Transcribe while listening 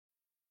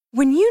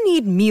When you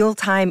need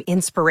mealtime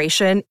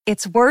inspiration,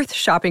 it's worth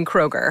shopping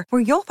Kroger,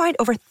 where you'll find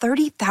over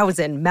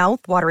 30,000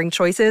 mouth-watering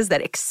choices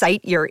that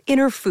excite your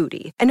inner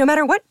foodie. And no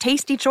matter what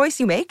tasty choice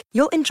you make,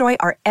 you'll enjoy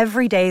our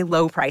everyday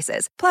low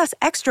prices, plus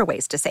extra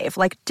ways to save,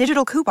 like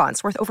digital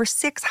coupons worth over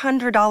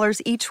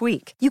 $600 each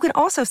week. You can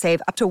also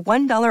save up to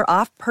 $1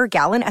 off per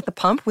gallon at the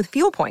pump with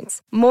fuel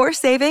points. More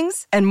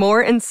savings and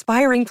more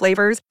inspiring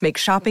flavors make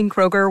shopping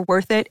Kroger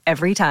worth it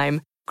every time.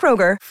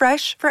 Kroger,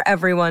 fresh for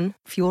everyone.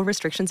 Fuel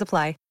restrictions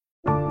apply.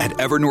 At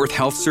Evernorth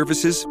Health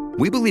Services,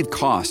 we believe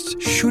costs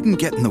shouldn't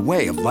get in the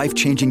way of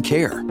life-changing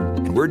care,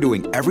 and we're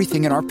doing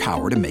everything in our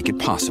power to make it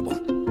possible.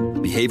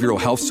 Behavioral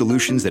health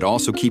solutions that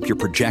also keep your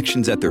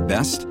projections at their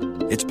best?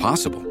 It's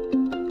possible.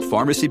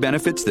 Pharmacy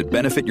benefits that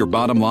benefit your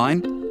bottom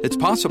line? It's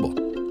possible.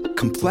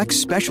 Complex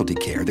specialty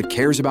care that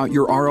cares about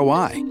your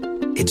ROI?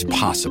 It's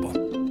possible.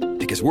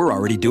 Because we're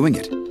already doing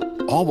it.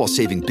 All while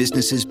saving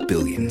businesses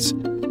billions.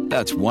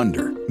 That's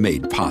Wonder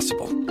made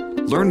possible.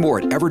 Learn more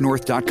at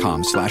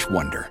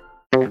evernorth.com/wonder.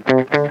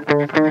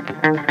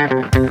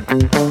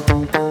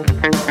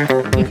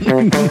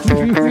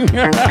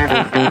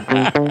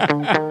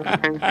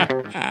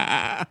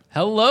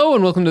 Hello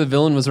and welcome to The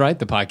Villain Was Right,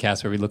 the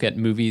podcast where we look at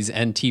movies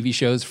and TV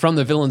shows from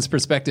the villain's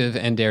perspective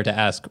and dare to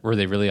ask, were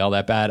they really all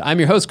that bad? I'm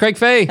your host, Craig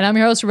Fay. And I'm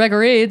your host, Rebecca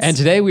Reeds. And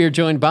today we are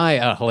joined by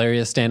a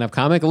hilarious stand-up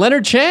comic,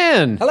 Leonard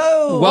Chan.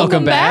 Hello.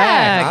 Welcome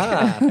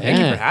back. Thank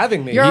you for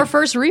having me. You're our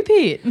first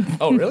repeat.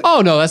 Oh, really?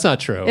 Oh, no, that's not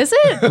true. Is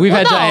it? We've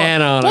had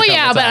Diana on Well, a couple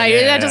yeah, but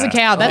times. that doesn't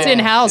count. That's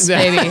in-house,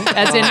 baby.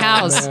 That's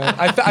in-house.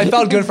 I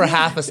felt good for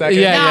half a second.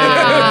 Yeah.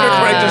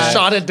 Craig just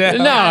shot it down.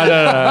 No.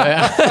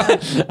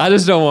 I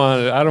just don't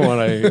want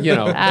to, give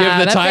the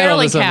that title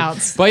barely to something.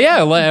 counts. But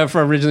yeah,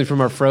 originally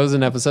from our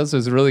Frozen episode, so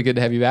it's really good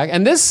to have you back.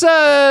 And this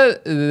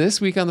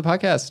week on the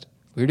podcast,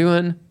 we're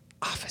doing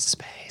Office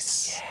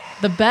Space.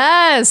 The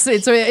best.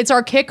 It's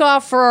our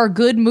kickoff for our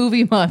good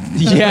movie month.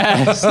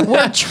 Yes.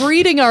 We're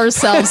treating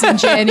ourselves in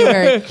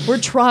January. We're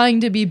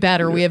trying to be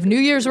better. We have New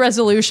Year's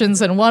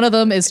resolutions, and one of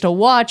them is to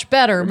watch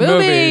better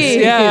movies.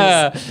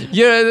 Yeah.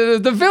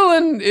 The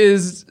villain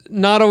is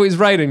not always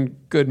right in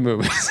good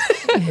movies.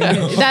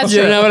 That's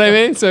true. You know what I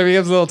mean? So it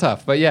becomes a little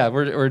tough. But yeah,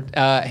 we're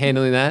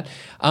handling that.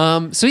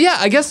 So yeah,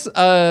 I guess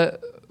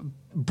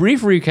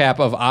brief recap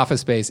of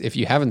Office Space if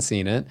you haven't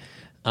seen it.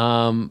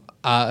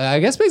 I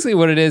guess basically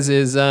what it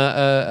is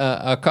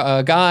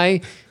a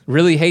guy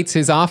really hates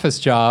his office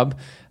job,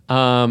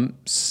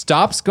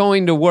 stops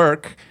going to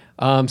work,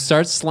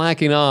 starts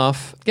slacking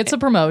off, Gets a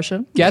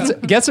promotion.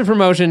 gets a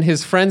promotion.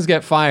 His friends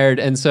get fired,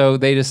 and so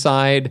they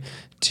decide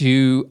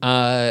to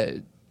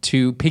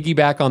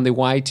piggyback on the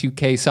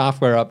Y2K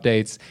software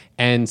updates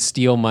and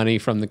steal money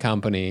from the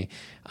company.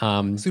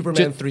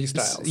 Superman 3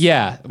 styles.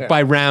 Yeah,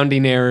 by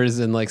rounding errors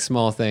and like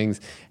small things.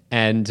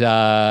 And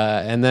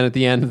then at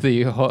the end of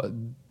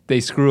they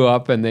screw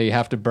up and they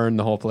have to burn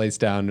the whole place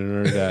down in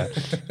order to.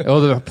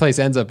 The place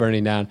ends up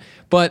burning down.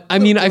 But I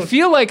mean, I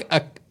feel like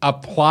a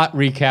plot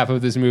recap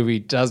of this movie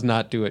does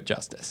not do it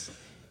justice.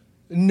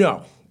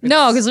 No,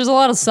 because there's a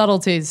lot of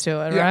subtleties to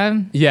it,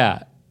 right?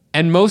 Yeah,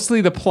 and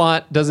mostly the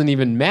plot doesn't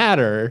even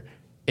matter.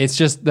 It's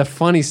just the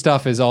funny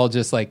stuff is all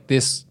just like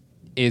this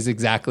is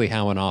exactly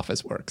how an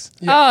office works.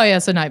 Yeah. Oh, yeah,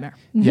 it's a nightmare.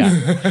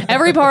 Yeah.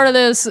 Every part of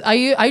this,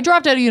 I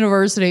dropped out of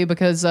university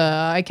because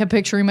I kept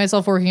picturing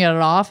myself working at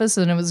an office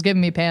and it was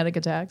giving me panic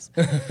attacks.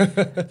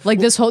 Like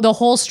the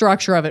whole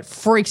structure of it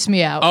freaks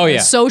me out. Oh,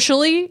 yeah.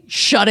 Socially,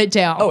 shut it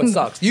down. Oh, it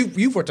sucks.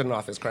 You've worked in an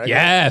office, Craig.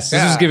 Yes,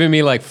 this is giving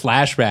me like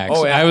flashbacks.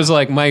 Oh, yeah. I was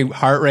like, my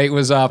heart rate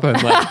was up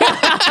and like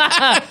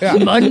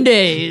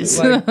Mondays.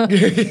 It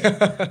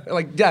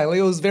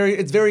was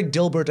it's very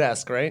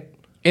Dilbert-esque, right?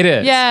 it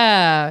is.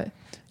 Yeah.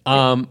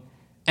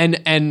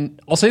 And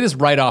I'll say this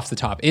right off the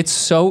top. It's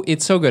so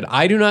good.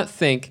 I do not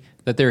think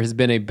that there has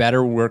been a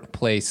better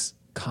workplace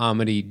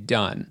comedy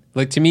done.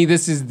 Like to me,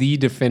 this is the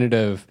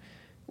definitive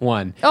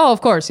one. Oh,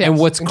 of course, yes. And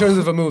what's In terms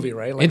of a movie,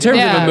 right? Like, in terms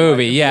of Yeah. a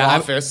movie, The yeah.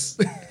 Office.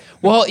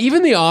 Well,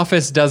 even The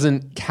Office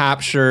doesn't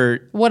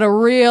capture. What a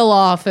real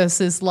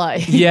office is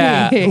like.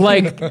 Yeah,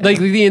 like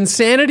the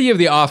insanity of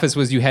The Office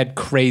was you had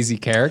crazy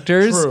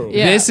characters. True.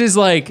 Yeah. This is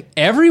like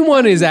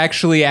everyone is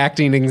actually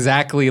acting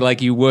exactly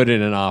like you would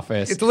in an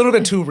office. It's a little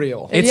bit too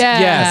real.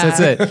 Yes,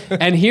 that's it.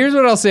 And here's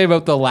what I'll say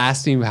about the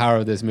lasting power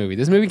of this movie.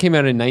 This movie came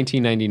out in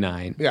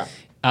 1999.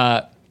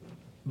 Yeah.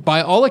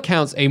 By all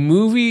accounts, a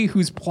movie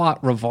whose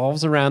plot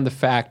revolves around the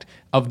fact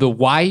of the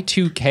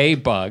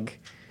Y2K bug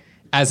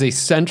as a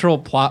central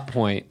plot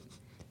point,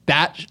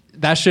 that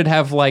should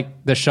have like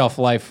the shelf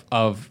life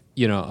of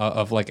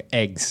like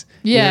eggs.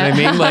 Yeah.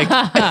 You know what I mean?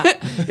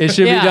 Like it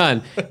should be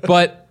done.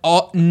 But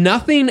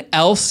nothing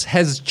else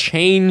has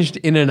changed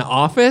in an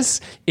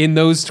office in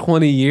those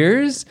 20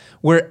 years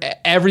where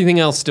everything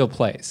else still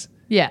plays.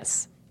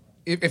 Yes.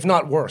 If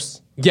not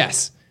worse.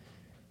 Yes.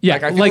 Yeah,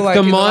 I feel like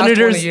the in monitors.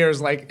 the last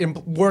 20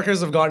 years,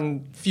 workers have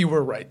gotten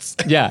fewer rights.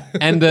 Yeah,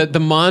 and the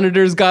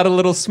monitors got a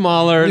little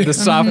smaller, the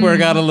software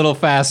got a little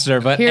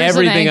faster, but Here's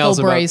everything an ankle else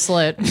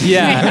bracelet.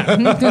 Yeah.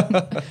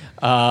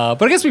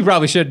 But I guess we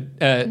probably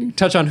should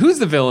touch on who's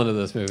the villain of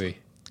this movie.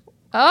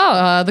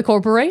 Oh, the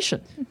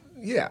corporation.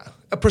 Yeah.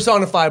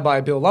 Personified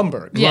by Bill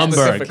Lumbergh. Yes.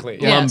 Specifically.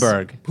 Yes.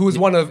 Lumbergh. Who is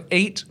one of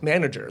 8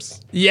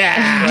 managers.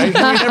 Yeah. Right?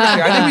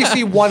 I think we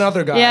see one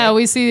other guy. Yeah,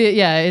 we see.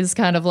 Yeah, is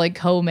kind of like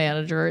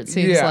co-manager. It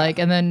seems Yeah. like,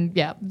 and then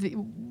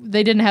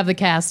they didn't have the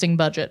casting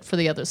budget for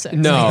the other 6.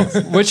 No,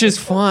 which is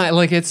fine.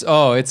 Like it's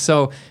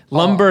so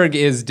Lumbergh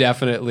is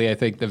definitely, I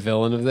think, the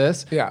villain of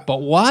this. Yeah.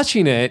 But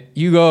watching it,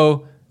 you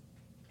go,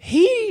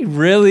 he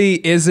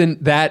really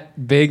isn't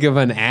that big of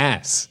an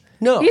ass.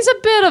 No. He's a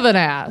bit of an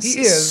ass,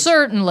 He is.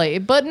 certainly,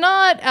 but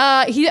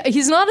not.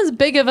 He's not as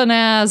big of an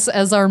ass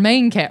as our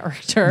main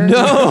character.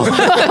 No.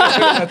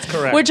 That's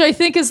correct. Which I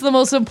think is the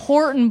most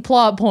important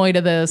plot point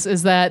of this,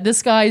 is that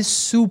this guy's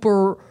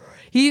super.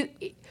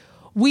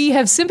 We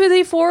have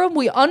sympathy for him.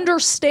 We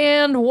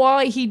understand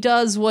why he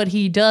does what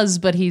he does,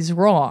 but he's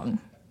wrong.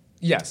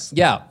 Yes.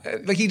 Yeah.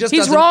 Like he just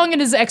He's doesn't- wrong in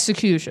his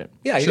execution.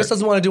 Yeah, he just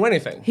doesn't want to do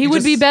anything. He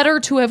would be just- better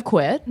to have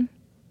quit.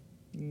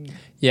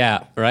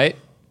 Yeah. Right.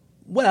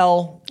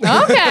 Well,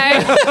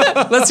 Okay,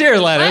 Let's hear it,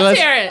 Leonard. let's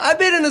hear it. I've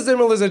been in a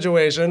similar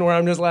situation where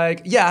I'm just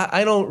like, yeah,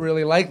 I don't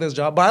really like this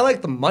job, but I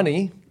like the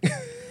money.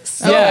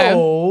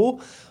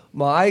 So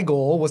my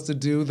goal was to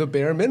do the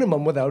bare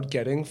minimum without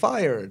getting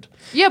fired.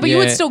 Yeah, but you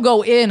would Yeah. still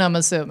go in, I'm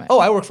assuming. Oh,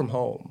 I work from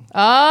home.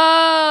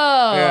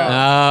 Oh.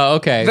 Yeah.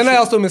 Okay. Then I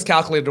also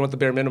miscalculated what the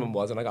bare minimum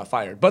was, and I got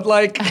fired. But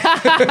like, but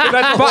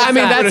I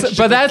mean,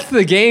 that's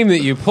the game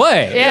that you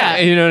play. Yeah.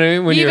 You know what I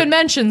mean? When He you're- even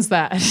mentions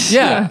that.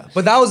 yeah.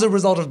 but that was a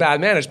result of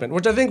bad management,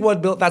 which I think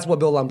that's what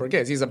Bill Lumbergh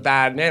is. He's a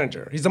bad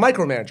manager. He's a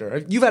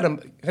micromanager. You've had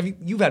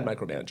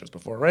micromanagers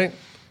before, right?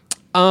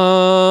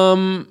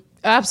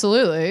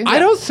 Absolutely. I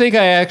don't think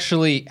I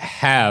actually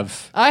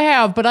have. I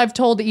have, but I've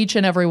told each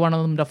and every one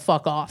of them to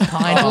fuck off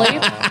kindly.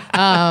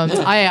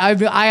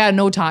 I had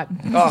no time.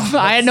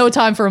 I had no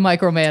time for a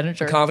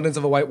micromanager. Confidence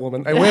of a white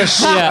woman. I wish.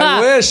 Yeah.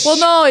 I wish. Well,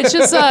 no, it's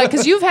just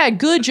because you've had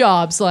good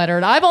jobs,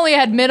 Leonard. I've only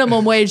had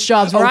minimum wage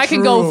jobs where I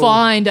can go true.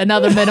 find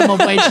another minimum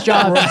wage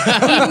job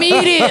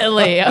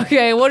immediately.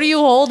 Okay, what are you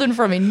holding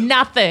from me?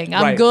 Nothing.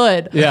 I'm Right.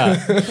 good.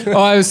 Yeah.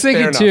 Oh, I was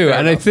thinking enough, too, fair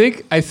and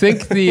enough. I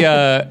think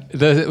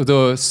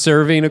the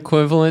serving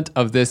equivalent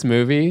of this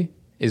movie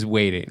is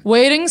Waiting.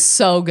 Waiting's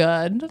so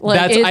good.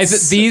 Like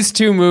These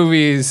two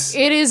movies,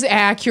 it is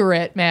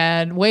accurate,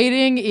 man.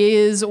 Waiting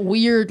is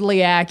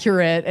weirdly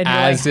accurate, and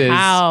as you're is like,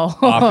 how?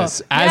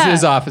 Office, as Yeah.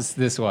 is Office.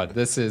 This one,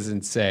 this is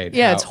insane.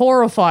 Yeah, how- it's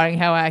horrifying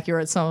how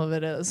accurate some of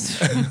it is.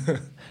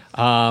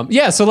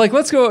 Yeah, so like,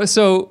 let's go.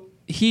 So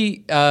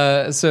he,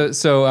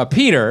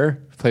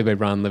 Peter, played by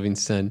Ron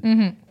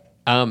Livingston,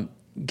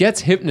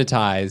 gets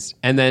hypnotized,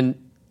 and then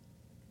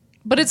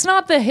But it's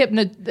not the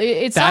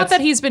It's not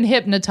that he's been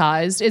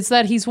hypnotized. It's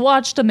that he's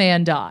watched a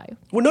man die.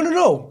 Well,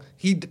 no.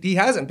 He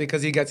hasn't,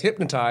 because he gets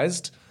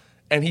hypnotized,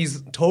 and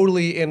he's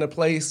totally in a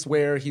place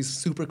where he's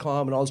super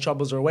calm and all his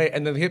troubles are away,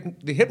 and then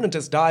the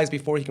hypnotist dies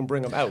before he can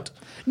bring him out.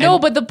 No,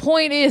 but the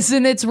point is,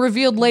 and it's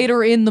revealed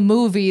later in the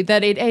movie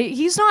that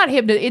he's not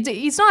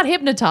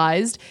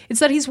hypnotized. It's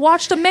that he's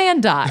watched a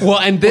man die. well,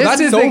 and this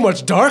that's is so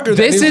much darker.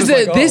 This than is he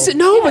was just like,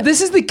 oh. but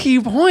this is the key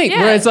point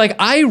Yeah. where it's like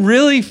I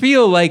really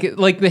feel like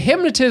the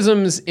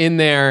hypnotism's in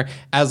there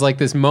as like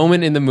this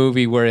moment in the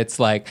movie where it's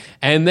like,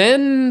 and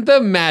then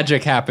the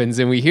magic happens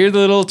and we hear the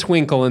little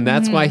twinkle and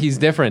that's why he's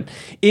different.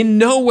 In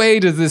no way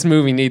does this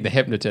movie need the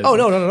hypnotism. Oh,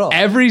 no, not at all.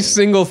 Every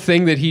single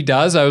thing that he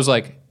does, I was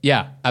like,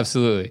 yeah,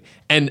 absolutely.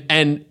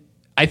 And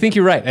I think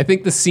you're right. I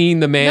think the scene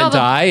the man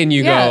die and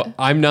you go,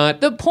 I'm not.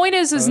 The point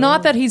is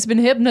not that he's been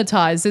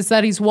hypnotized, it's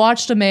that he's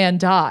watched a man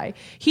die.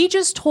 He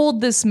just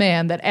told this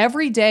man that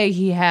every day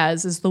he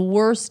has is the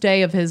worst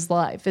day of his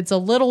life. It's a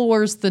little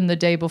worse than the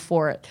day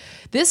before it.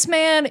 This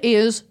man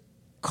is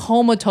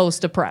comatose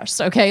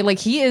depressed, okay? Like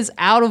he is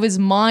out of his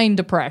mind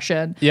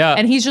depression. Yeah.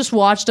 And he's just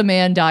watched a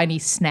man die and he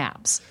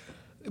snaps.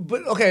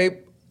 But okay.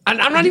 I'm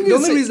not even The gonna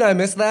only say- reason I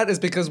missed that is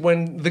because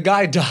when the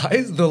guy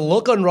dies, the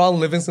look on Ron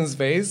Livingston's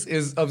face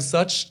is of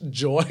such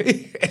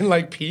joy and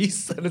like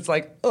peace, and it's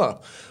like,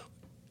 oh,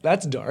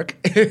 that's dark.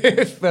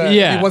 If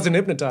Yeah. he wasn't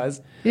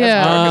hypnotized,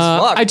 Yeah. that's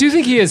dark as fuck. I do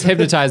think he is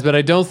hypnotized, but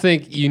I don't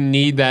think you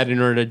need that in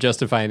order to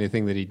justify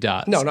anything that he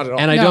does. No, not at all.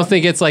 And I No. don't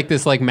think it's like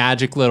this like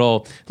magic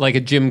little like a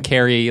Jim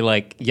Carrey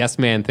like yes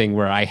man thing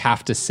where I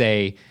have to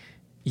say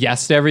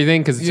yes to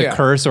everything because it's Yeah. a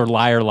curse or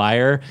liar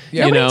liar.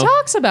 Yeah. You Nobody know?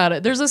 talks about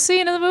it. There's a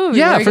scene in the movie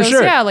Yeah, where he for goes,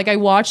 sure. yeah, like I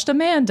watched a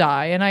man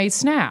die and I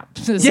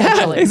snapped. Yeah,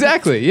 essentially.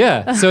 exactly.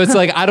 Yeah. So it's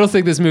like I don't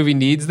think this movie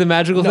needs the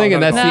magical thing,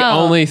 and not that's at the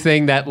all. only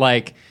thing that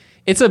like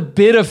it's a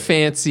bit of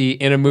fancy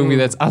in a movie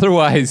that's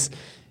otherwise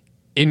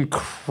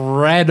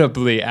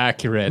incredibly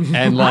accurate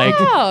and like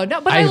Oh no,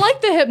 but I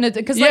like the hypnotist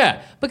because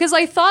Yeah. because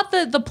I thought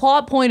that the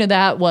plot point of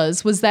that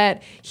was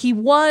that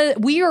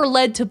we are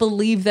led to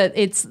believe that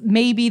it's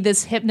maybe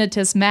this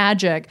hypnotist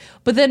magic,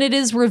 but then it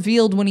is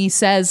revealed when he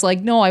says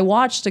like, no, I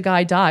watched a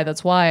guy die,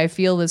 that's why I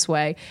feel this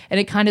way, and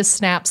it kind of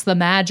snaps the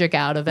magic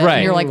out of it, Right.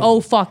 and you're like,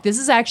 oh fuck, this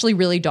is actually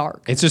really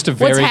dark. it's just a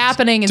very what's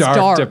happening is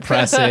dark,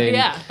 depressing.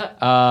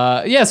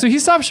 yeah. Yeah, so he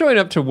stopped showing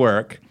up to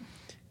work.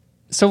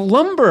 So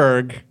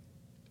Lumbergh,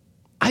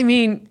 I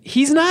mean,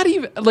 he's not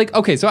even like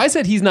okay. So I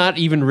said he's not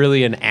even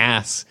really an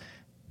ass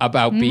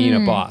about being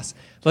a boss,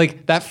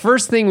 Like that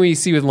first thing we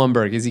see with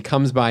Lumberg is he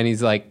comes by and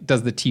he's like,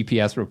 does the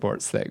TPS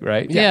reports thing,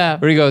 right? Yeah.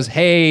 Where he goes,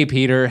 hey,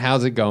 Peter,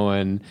 how's it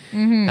going?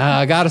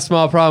 I got a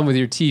small problem with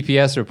your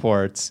TPS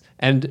reports.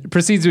 And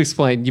proceeds to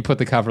explain, you put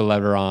the cover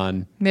letter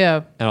on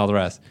Yeah. and all the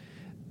rest.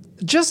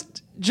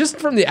 Just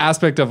from the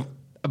aspect of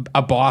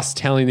a boss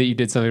telling that you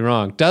did something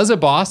wrong, does a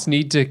boss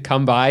need to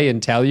come by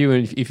and tell you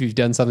if you've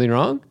done something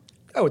wrong?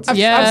 I would say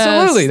Yes,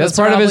 Absolutely. That's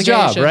part of his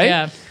job, obligation,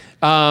 right?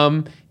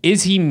 yeah.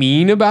 Is he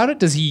mean about it?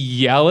 Does he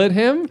yell at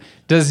him?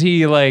 Does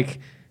he like...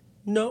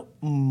 no.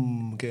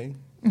 Okay.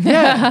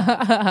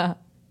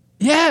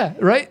 Yeah,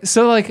 right?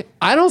 So like,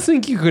 I don't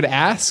think you could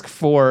ask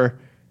for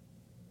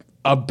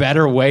a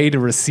better way to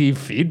receive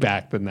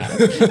feedback than that.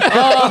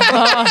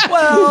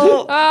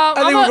 Well, I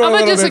think we're going I'm a gonna little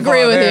bit disagree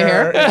far with you there.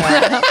 here.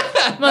 Yeah.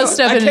 I'm gonna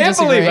step I in and can't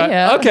disagree. believe it.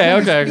 Yeah.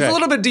 Okay. He's a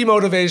little bit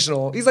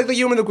demotivational. He's like the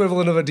human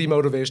equivalent of a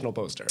demotivational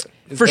poster.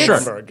 is For sure.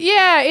 Lumberg.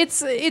 Yeah,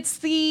 it's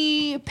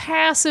the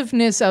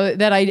passiveness of it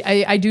that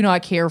I do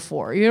not care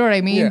for. You know what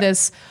I mean? Yeah.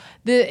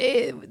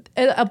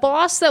 A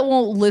boss that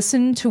won't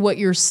listen to what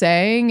you're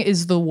saying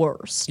is the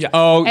worst. Yeah.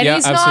 Oh, And yeah,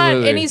 he's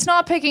absolutely. not, and he's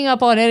not picking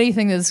up on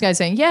anything that this guy's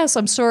saying. Yes,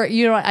 I'm sorry.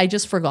 You know, what? I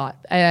just forgot,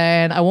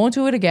 and I won't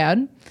do it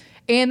again.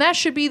 And that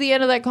should be the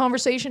end of that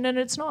conversation, and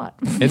it's not.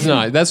 It's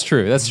not. That's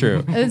true. That's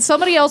true. And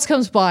somebody else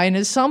comes by and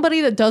is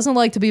somebody that doesn't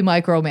like to be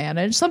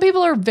micromanaged. Some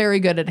people are very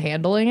good at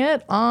handling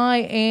it. I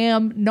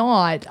am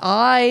not.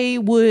 I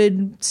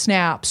would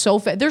snap so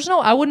fast.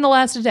 I wouldn't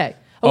last a day.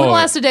 I wouldn't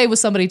last a day with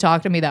somebody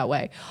talk to me that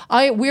way.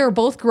 We are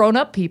both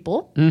grown-up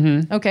people.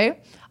 Mm-hmm. Okay.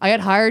 I got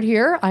hired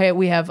here.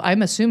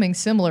 I'm assuming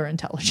similar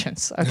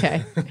intelligence.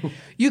 Okay.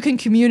 You can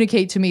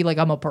communicate to me like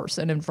I'm a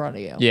person in front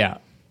of you. Yeah.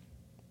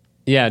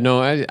 Yeah,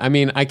 no, I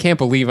mean, I can't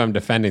believe I'm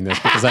defending this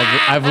because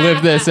I've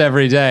lived this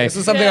every day. This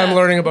is something I'm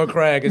learning about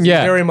Craig. Is Yeah.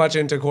 he's very much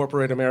into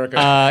corporate America.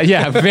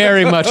 Yeah,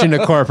 very much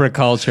into corporate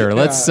culture.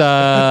 Let's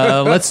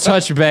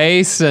touch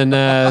base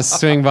and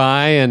swing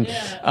by and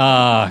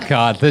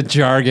God, the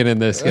jargon in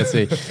this gets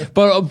me.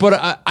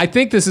 But I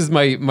think this is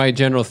my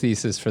general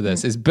thesis for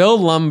this is Bill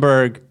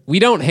Lumberg. We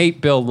don't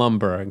hate Bill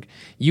Lumberg.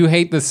 You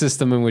hate the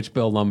system in which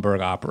Bill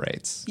Lumberg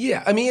operates.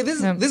 Yeah, I mean,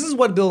 this is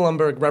what Bill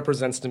Lumberg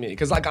represents to me.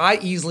 Because, like, I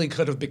easily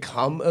could have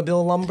become a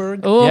Bill Lumberg.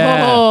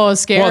 Oh,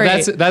 scary.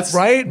 Well, that's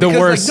Right? the Because, like,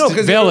 worst no,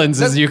 'cause villains,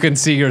 that's- as you can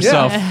see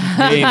yourself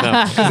being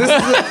them.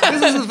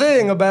 This is the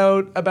thing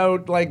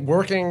about like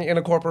working in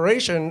a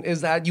corporation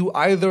is that you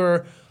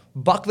either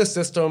buck the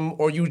system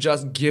or you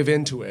just give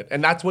into it,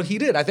 and that's what he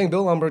did. I think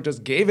Bill Lumberg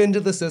just gave into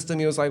the system.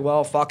 He was like,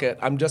 "Well, fuck it.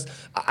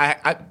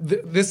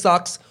 This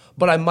sucks,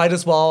 but I might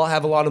as well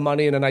have a lot of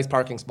money in a nice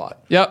parking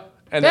spot." Yep.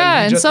 And then Yeah,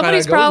 he and just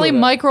somebody's kinda goes probably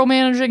with it.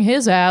 micromanaging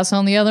his ass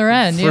on the other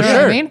end. You For know what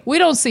sure. I mean? We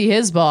don't see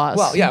his boss.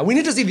 Well, yeah, we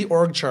need to see the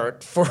org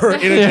chart for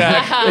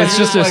Interjack. It's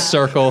just a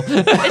circle.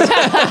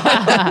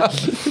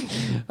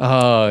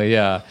 Oh,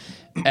 yeah.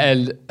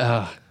 And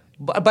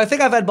But I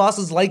think I've had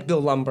bosses like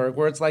Bill Lumberg,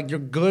 where it's like you're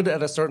good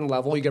at a certain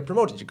level, you get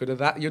promoted. You're good at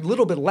that. You're a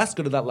little bit less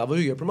good at that level,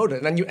 you get promoted,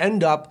 and then you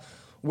end up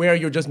where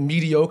you're just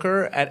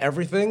mediocre at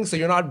everything. So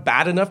you're not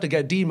bad enough to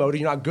get demoted,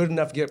 you're not good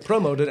enough to get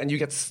promoted, and you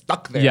get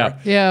stuck there. yeah.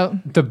 yeah.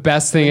 The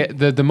best thing,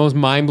 the most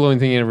mind-blowing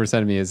thing he ever said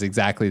to me is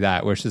exactly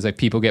that, which is like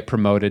people get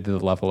promoted to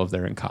the level of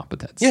their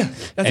incompetence. Yeah,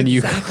 that's and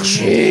exactly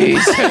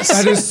Jesus.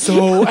 That is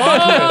so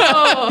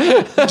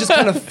accurate. You just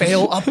kind of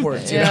fail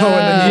upwards, you know,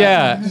 and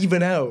then you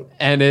even out.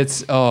 And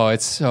it's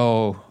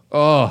so,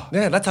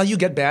 Yeah, that's how you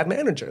get bad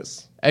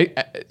managers,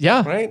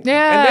 yeah. right?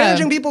 Yeah. And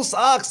managing people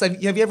sucks.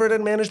 Have you ever had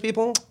to manage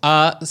people?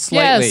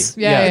 Slightly. Yes.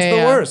 Yeah. It's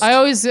the worst. I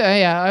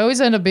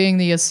always end up being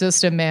the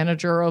assistant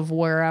manager of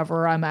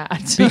wherever I'm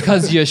at.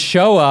 Because you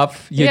show up,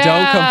 you don't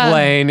Yeah.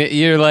 complain,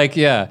 you're like,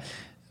 because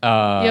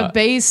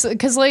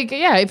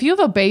if you have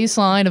a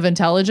baseline of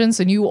intelligence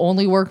and you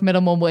only work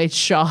minimum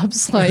wage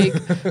jobs, like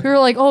you're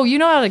like, oh, you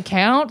know how to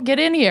count? Get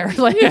in here.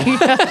 Like,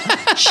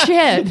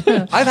 shit.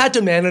 I've had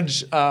to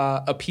manage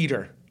a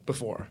Peter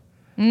before.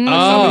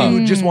 Somebody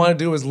who just wanted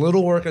to do as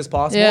little work as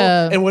possible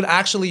Yeah. and would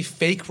actually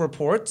fake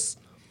reports,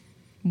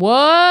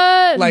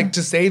 What? like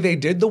to say they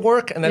did the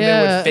work, and then they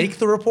Yeah. would fake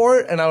the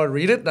report, and I would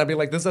read it, and I'd be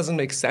like, this doesn't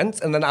make sense.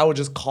 And then I would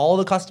just call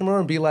the customer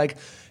and be like,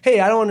 hey,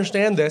 I don't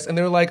understand this. And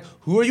they're like,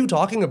 who are you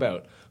talking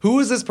about? Who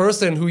is this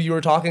person who you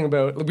were talking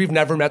about? We've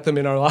never met them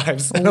in our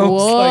lives. And I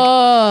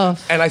was like,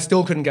 and I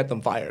still couldn't get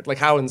them fired. Like,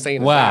 how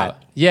insane is wow.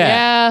 that?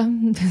 Yeah.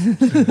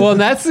 Yeah. Well,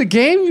 and that's the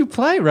game you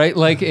play, right?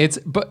 Like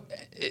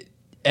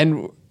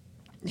and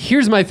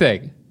here's my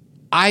thing.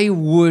 I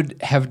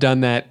would have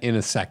done that in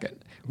a second.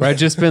 Where I'd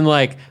just been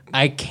like,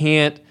 I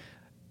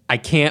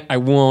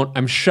won't,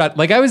 I'm shut.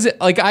 Like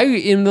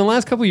in the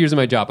last couple of years of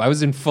my job, I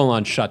was in full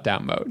on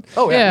shutdown mode.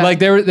 Oh, yeah. Yeah. Like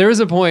there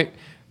was a point,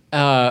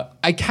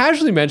 I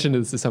casually mentioned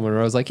this to someone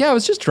where I was like, yeah, I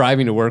was just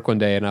driving to work one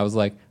day and I was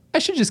like, I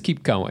should just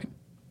keep going.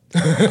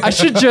 I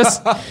should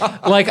just,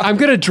 like, I'm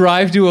going to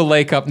drive to a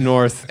lake up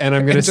north and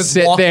I'm going to just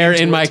sit walk there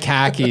into in my it.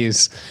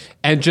 khakis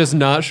and just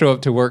not show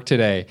up to work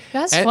today.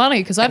 That's funny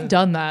because I've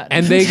done that.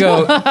 And they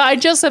go, I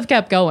just have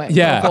kept going.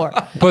 Yeah. Before.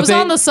 But it was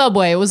on the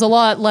subway. It was a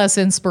lot less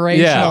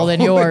inspirational than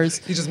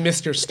yours. You just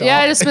missed your stop. Yeah,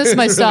 I just missed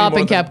my It's really stop more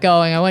and than- kept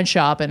going. I went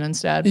shopping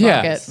instead. Fuck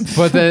yes. it.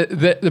 But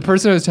the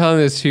person I was telling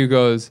this to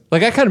goes,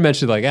 like, I kind of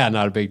mentioned, like,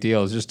 not a big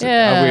deal. It's just a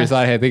Yeah. weird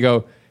thought I had. They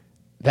go,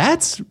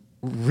 that's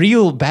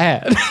real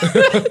bad. Is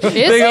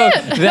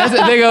it?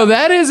 They go,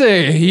 that is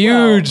a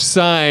huge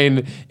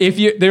sign.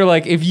 They're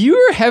like, if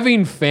you're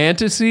having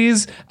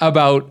fantasies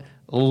about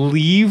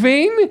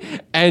leaving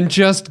and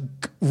just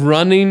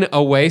running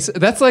away,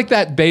 that's like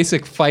that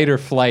basic fight or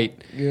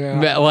flight.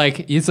 Yeah.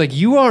 Like, it's like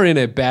you are in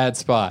a bad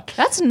spot.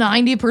 That's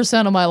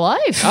 90% of my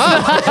life. Yeah,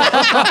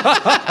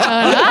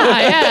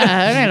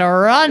 I'm gonna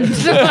run.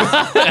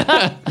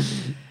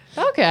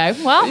 Okay,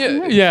 well,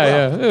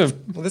 Yeah.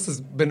 Well, this has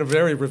been a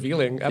very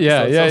revealing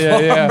episode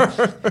Yeah.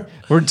 so far.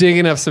 We're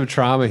digging up some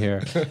trauma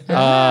here.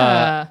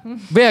 But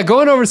yeah,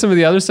 going over some of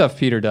the other stuff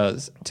Peter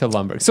does to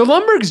Lundberg. So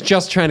Lundberg's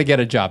just trying to get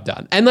a job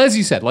done. And as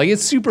you said, like,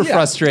 it's super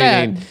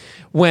frustrating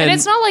when... and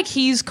it's not like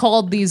he's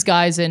called these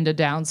guys in to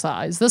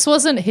downsize. This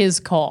wasn't his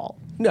call.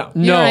 No.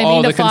 You know what I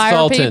mean? the To fire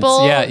consultants.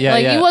 people.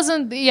 Yeah. He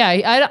wasn't.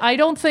 Yeah, I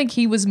don't think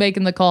he was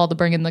making the call to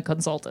bring in the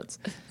consultants.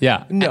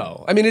 Yeah.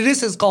 No. I mean, it is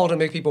his call to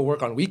make people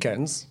work on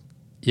weekends,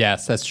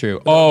 Yes, that's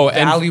true. Oh,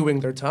 and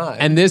valuing their time.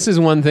 And this is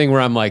one thing where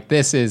I'm like,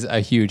 this is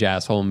a huge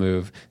asshole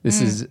move.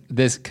 This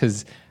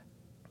because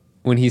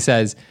when he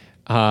says,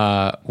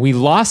 we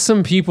lost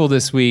some people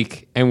this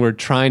week and we're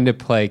trying to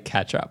play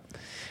catch up,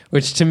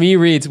 which to me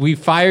reads, we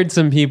fired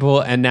some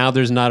people and now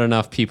there's not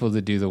enough people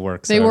to do the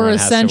work. So They were everyone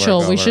has to work essential.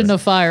 We over. shouldn't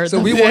have fired so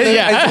them.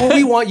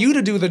 we want you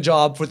to do the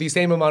job for the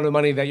same amount of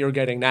money that you're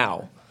getting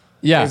now.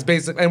 Yeah. It's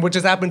basic, and which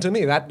has happened to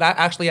me. That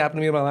actually happened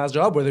to me in my last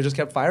job, where they just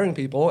kept firing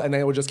people, and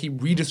they would just keep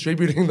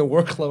redistributing the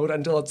workload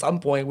until at some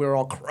point we were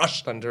all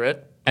crushed under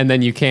it. And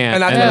then you can't.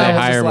 And And, after then that, they I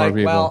was hire just more like,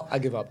 people. well, I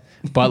give up.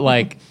 But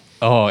like,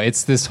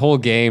 it's this whole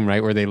game,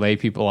 right, where they lay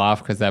people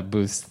off because that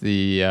boosts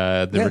the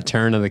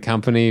return of the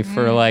company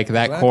for like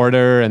that exactly.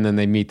 quarter, and then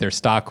they meet their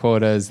stock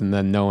quotas, and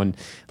then no one,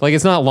 like,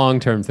 it's not long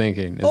term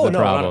thinking is Oh, the no,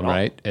 not problem, at all.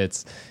 right?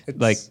 It's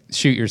like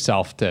shoot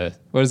yourself to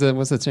what's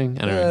the thing?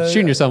 I don't know,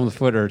 shooting yourself in the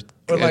foot or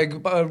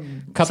Like cut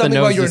the something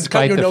nose about your, to cut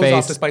spite your the nose face.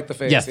 off to spite the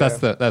face. Yes,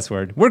 yeah. that's the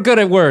word. We're good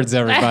at words,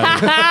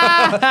 everybody.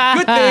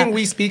 Good thing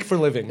we speak for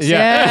livings.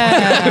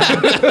 Yeah.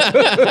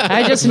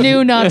 I just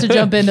knew not to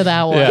jump into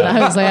that one. Yeah. I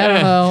was like, I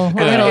don't know. I'm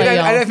gonna And let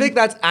I y'all. think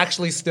that's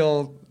actually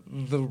still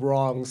the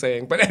wrong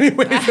saying. But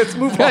anyways, let's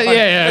move on.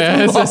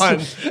 Yeah.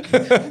 Let's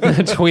move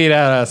on. Tweet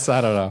at us.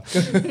 I don't know.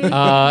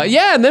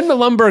 And then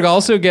Lundberg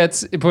also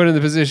gets put in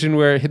the position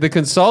where the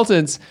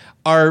consultants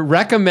are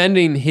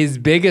recommending his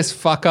biggest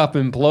fuck up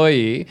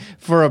employee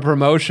for a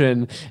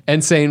promotion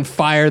and saying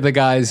fire the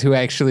guys who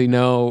actually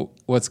know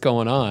what's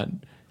going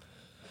on.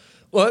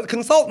 Well,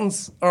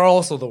 consultants are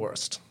also the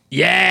worst.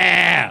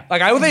 Yeah.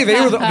 Like I would think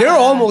they're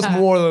almost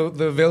more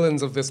the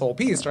villains of this whole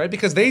piece, right?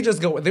 Because they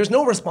just go. There's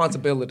no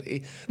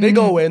responsibility. They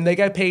go in, they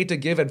get paid to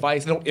give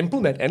advice. They don't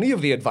implement any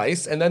of the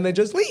advice, and then they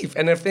just leave.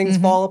 And if things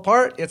fall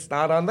apart, it's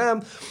not on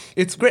them.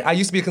 It's great. I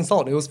used to be a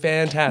consultant. It was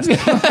fantastic.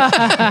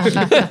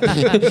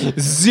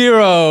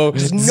 Zero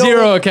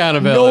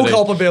accountability. No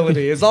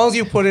culpability. As long as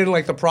you put in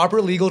like the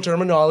proper legal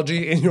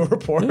terminology in your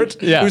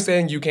report, Yeah. you're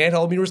saying you can't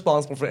hold me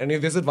responsible for any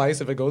of this advice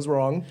if it goes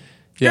wrong.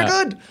 Yeah.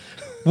 You're good.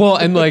 Well,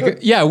 and like,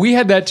 yeah, we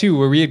had that too,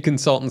 where we had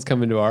consultants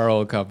come into our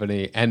old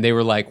company and they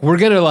were like, we're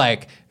going to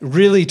like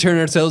really turn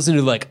ourselves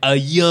into like a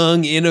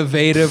young,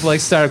 innovative, like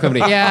startup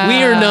company. Yeah.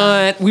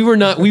 We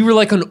were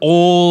like an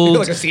old,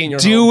 like a senior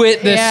do home.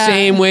 it the Yeah.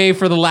 same way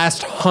for the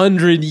last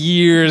 100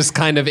 years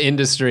kind of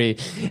industry.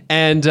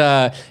 And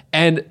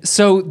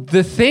so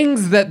the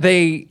things that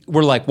they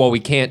were like, well, we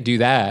can't do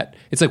that.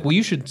 It's like, well,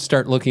 you should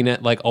start looking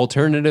at like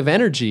alternative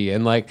energy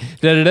and like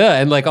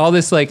and like all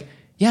this like,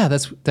 yeah,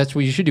 that's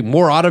what you should do.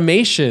 More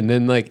automation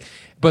and like,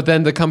 but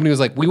then the company was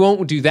like, we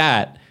won't do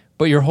that,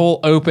 but your whole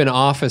open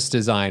office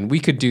design, we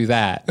could do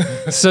that.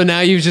 So now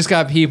you've just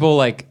got people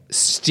like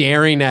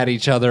staring at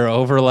each other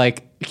over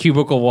like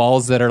cubicle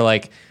walls that are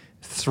like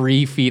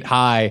 3 feet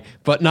high,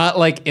 but not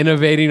like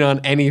innovating on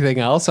anything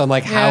else on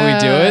like how we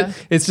do Yeah.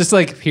 it. It's just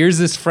like, here's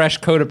this fresh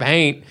coat of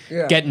paint,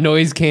 Yeah. get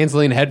noise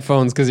canceling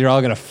headphones because you're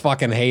all going to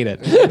fucking hate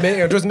it.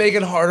 Just make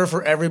it harder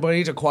for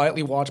everybody to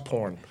quietly watch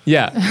porn.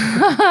 Yeah.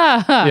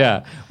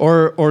 Yeah.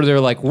 Or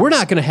they're like, we're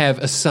not going to have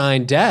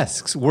assigned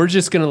desks. We're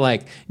just going to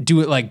like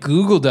do it like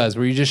Google does,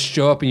 where you just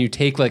show up and you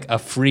take like a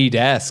free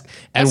desk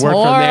and That's work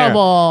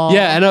horrible. from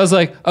there. Yeah. And I was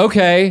like,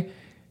 okay,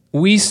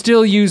 we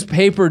still use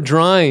paper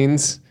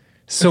drawings.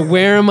 So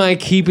where am I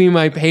keeping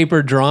my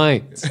paper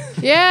drawings?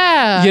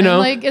 Yeah. You know? and,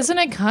 like, isn't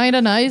it kind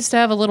of nice to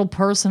have a little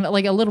person,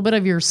 like a little bit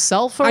of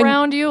yourself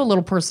around you, a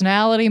little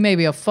personality,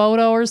 maybe a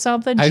photo or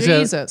something?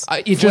 Jesus.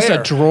 It's just a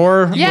Flair.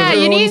 drawer. Yeah, with you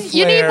their need own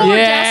you need flair. more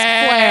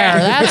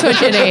Yeah. desk flair. That's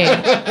what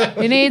you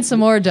need. You need some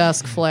more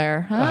desk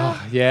flair. Huh?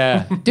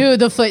 Yeah.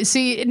 Dude,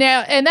 see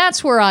now, and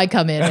that's where I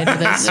come into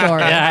this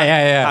story.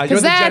 Yeah. You're 'Cause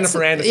the that's- Jennifer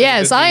Aniston. Yes,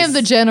 of this I am piece.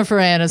 the Jennifer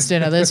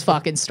Aniston of this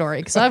fucking story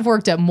because I've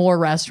worked at more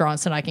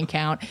restaurants than I can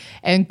count,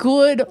 and good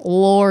good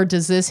Lord,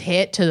 does this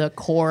hit to the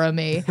core of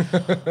me?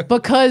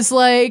 Because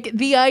like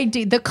the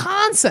idea, the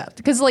concept,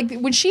 because like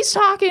when she's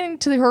talking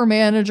to her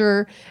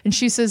manager and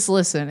she says,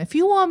 listen, if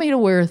you want me to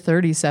wear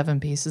 37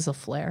 pieces of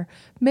flair,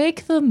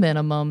 make the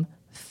minimum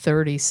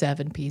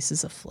 37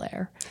 pieces of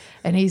flair.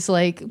 And he's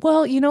like,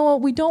 well, you know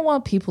what? We don't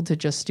want people to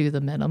just do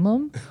the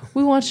minimum.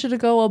 We want you to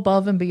go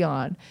above and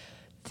beyond.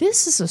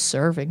 This is a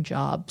serving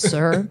job,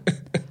 sir.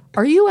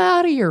 Are you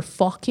out of your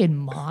fucking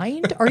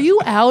mind? Are you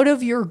out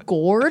of your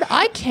gourd?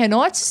 I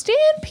cannot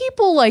stand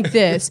people like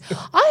this.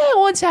 I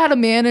once had a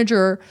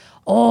manager.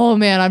 Oh,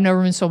 man, I've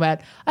never been so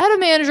mad. I had a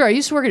manager. I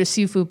used to work at a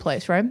seafood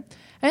place, right?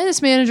 I had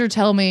this manager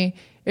tell me,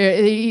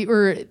 he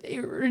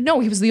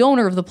was the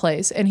owner of the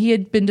place, and he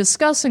had been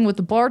discussing with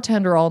the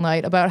bartender all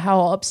night about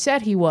how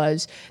upset he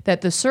was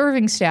that the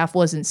serving staff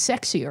wasn't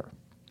sexier.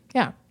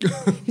 Yeah.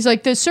 He's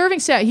like, the serving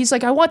staff, he's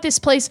like, I want this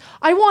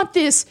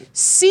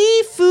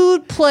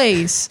seafood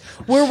place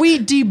where we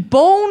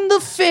debone the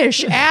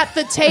fish at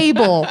the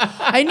table.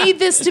 I need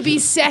this to be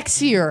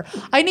sexier.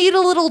 I need a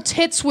little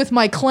tits with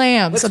my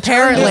clams,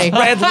 apparently. Turn this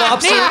Red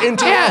Lobster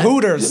into a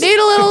Hooters. Need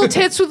a little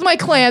tits with my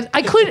clams.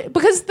 I couldn't,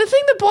 because the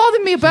thing that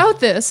bothered me about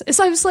this is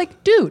I was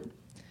like, dude,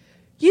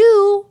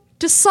 you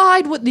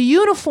decide what the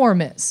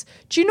uniform is.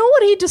 Do you know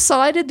what he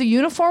decided the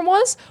uniform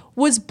was?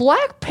 Was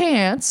black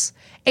pants,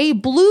 a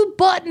blue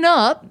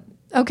button-up,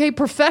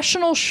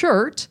 professional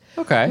shirt,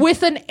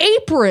 with an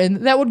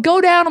apron that would go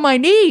down to my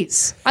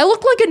knees. I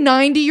look like a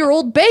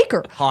 90-year-old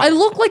baker. Hot. I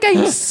look like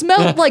I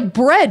smelled like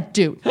bread,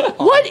 dude.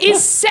 What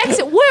is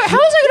sexy? How is I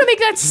going to make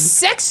that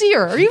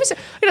sexier? Are you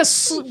going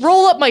to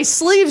roll up my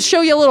sleeves,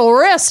 show you a little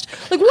wrist?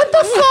 Like, what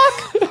the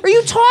fuck are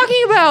you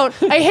talking about?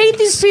 I hate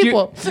these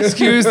people.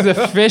 Excuse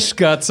the fish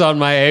guts on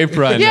my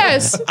apron.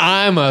 Yes.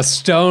 I'm a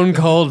stone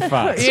cold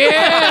fox.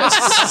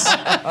 Yes.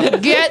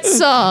 Get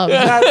some. Is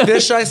that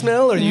fish I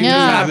smell, or are you just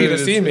happy to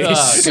see me?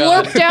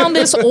 Slurp down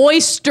this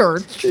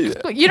oyster.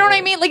 You know what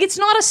I mean? Like, it's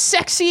not a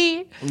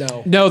sexy...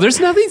 No, there's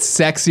nothing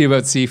sexy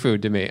about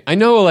seafood to me. I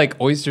know, like,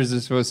 oysters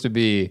are supposed to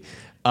be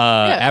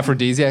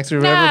aphrodisiacs or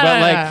whatever,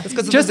 but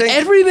like, just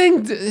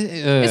everything...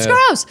 It's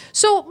gross.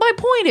 So my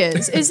point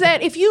is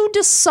that if you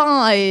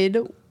decide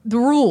the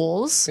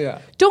rules,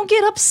 don't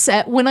get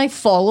upset when I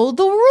follow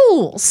the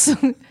rules.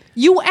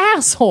 You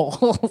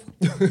asshole.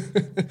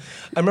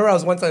 I remember I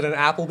was once at an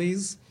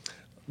Applebee's.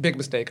 Big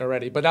mistake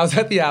already, but I was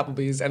at the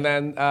Applebee's, and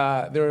then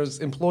there was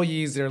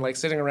employees. They're like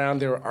sitting around.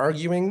 They were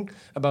arguing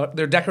about.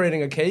 They're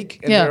decorating a cake,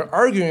 and they're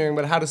arguing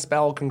about how to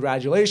spell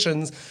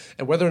congratulations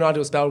and whether or not it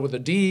was spelled with a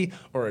D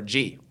or a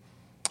G.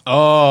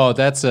 Oh,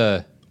 that's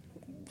a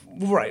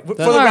right. For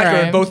the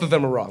record, both of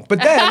them are wrong. But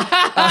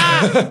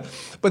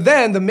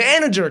then, the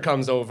manager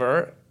comes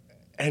over,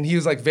 and he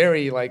was like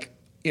very like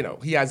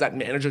he has that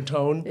manager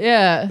tone.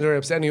 Yeah, very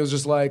upset. And he was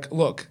just like,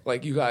 "Look,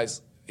 like you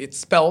guys, it's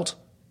spelt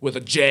with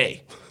a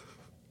J."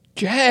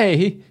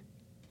 Jay.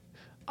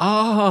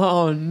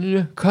 Oh,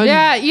 no.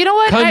 Yeah, you know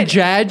what?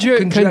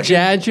 Congratulations.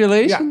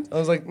 Yeah. I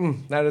was like,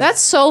 that's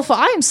so fun.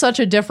 I am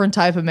such a different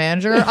type of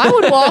manager. I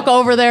would walk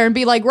over there and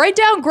be like, write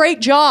down great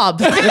job.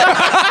 Problem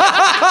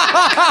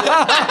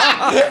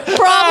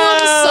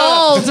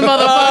solved,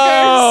 motherfuckers.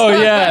 Oh,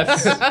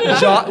 yes.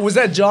 Was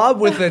that job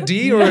with a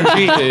D or a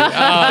G?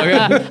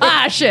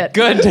 Shit.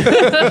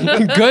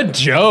 Good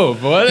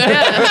job. What?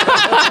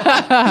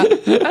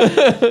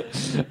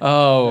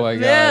 Oh, my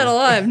God. Man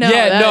alive.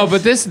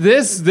 But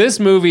this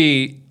movie,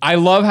 I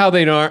love how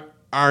they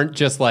aren't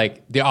just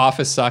like the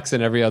office sucks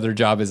and every other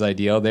job is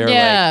ideal. They're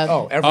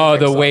like,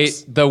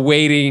 the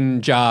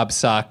waiting job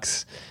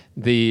sucks.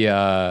 The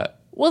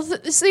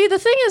the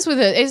thing is with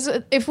it is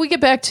if we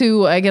get back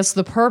to, I guess,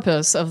 the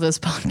purpose of this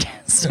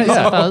podcast, I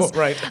suppose,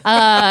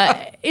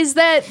 is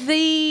that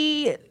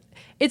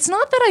it's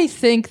not that I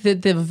think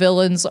that the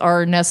villains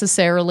are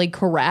necessarily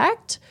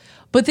correct,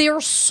 but they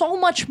are so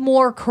much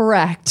more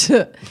correct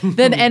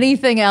than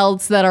anything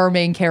else that our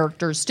main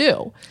characters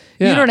do.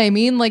 Yeah. You know what I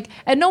mean? Like,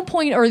 at no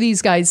point are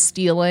these guys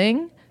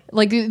stealing.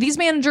 Like, these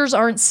managers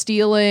aren't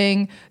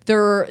stealing.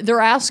 They're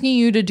asking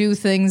you to do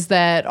things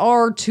that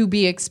are to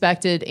be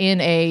expected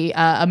in a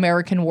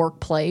American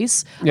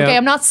workplace. Yeah. Okay,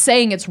 I'm not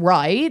saying it's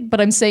right,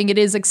 but I'm saying it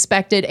is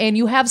expected, and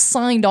you have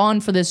signed on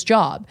for this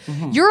job.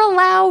 Mm-hmm. You're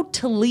allowed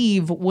to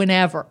leave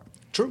whenever.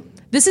 True.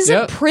 This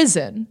isn't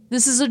prison.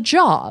 This is a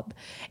job.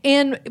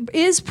 And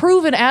is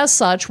proven as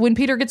such when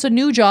Peter gets a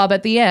new job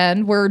at the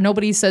end where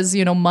nobody says,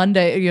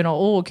 Monday,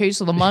 case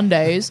of the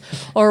Mondays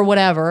or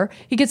whatever.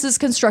 He gets this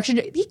construction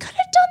job. He could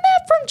have done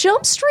that from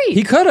Jump Street.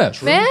 He could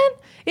have. Man.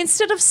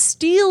 Instead of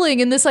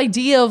stealing and this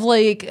idea of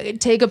like,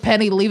 take a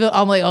penny, leave it,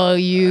 I'm like, oh,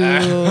 you,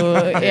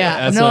 no.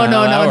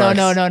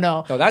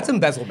 No, that's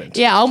embezzlement.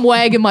 Yeah, I'm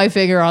wagging my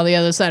finger on the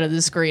other side of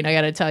the screen. I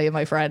got to tell you,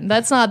 my friend,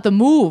 that's not the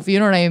move. You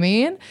know what I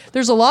mean?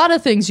 There's a lot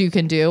of things you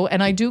can do,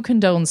 and I do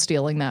condone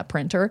stealing that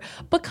printer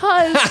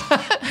because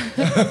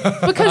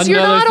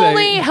you're not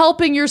only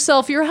helping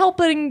yourself, you're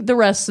helping the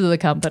rest of the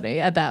company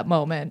at that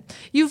moment.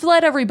 You've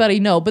let everybody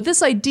know, but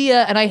this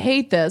idea, and I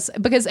hate this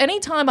because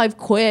anytime I've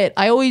quit,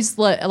 I always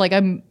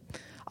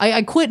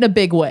I quit in a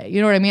big way.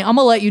 You know what I mean? I'm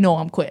gonna let you know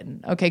I'm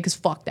quitting, okay? Because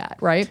fuck that,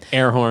 right?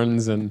 Air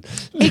horns and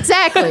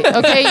Exactly.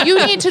 Okay,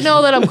 you need to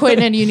know that I'm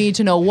quitting, and you need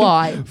to know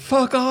why.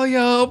 fuck all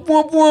y'all.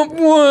 Womp, womp,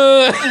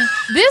 womp.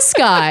 This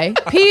guy,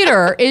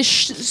 Peter, is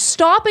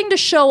stopping to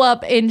show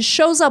up and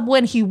shows up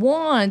when he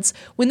wants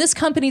when this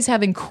company's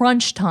having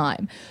crunch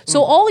time.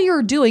 So all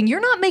you're doing,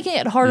 you're not making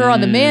it harder on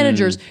the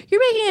managers.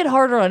 You're making it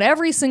harder on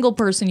every single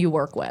person you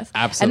work with.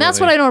 Absolutely. And that's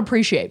what I don't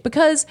appreciate,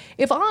 because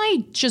if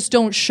I just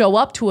don't show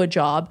up to a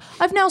job,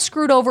 I've now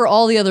screwed over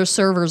all the other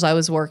servers I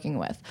was working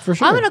with. For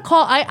sure. I'm going to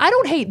call, I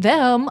don't hate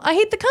them. I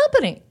hate the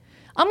company.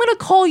 I'm going to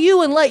call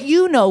you and let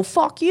you know,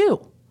 fuck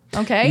you.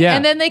 Okay? Yeah.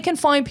 And then they can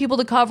find people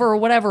to cover or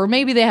whatever. Or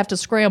maybe they have to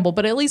scramble,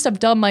 but at least I've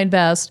done my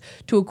best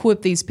to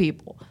equip these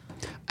people.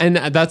 And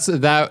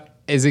that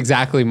is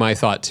exactly my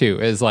thought too.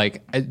 Is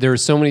like there are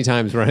so many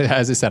times where,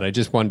 as I said, I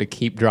just wanted to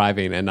keep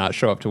driving and not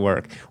show up to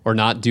work, or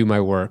not do my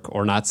work,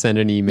 or not send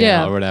an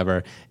email or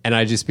whatever. And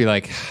I'd just be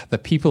like, the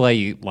people I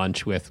eat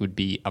lunch with would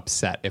be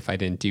upset if I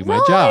didn't do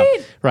my job,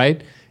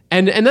 right?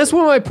 And that's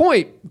one of my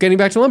point. Getting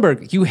back to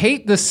Lundberg, you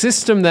hate the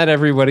system that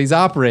everybody's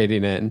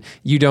operating in.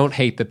 You don't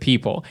hate the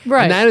people,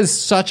 Right. And that is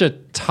such a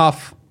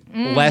tough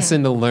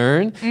lesson to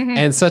learn,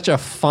 and such a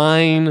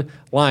fine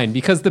line,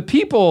 because the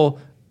people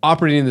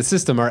operating in the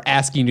system are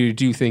asking you to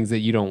do things that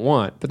you don't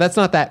want, but that's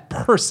not that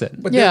person.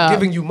 But they're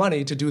giving you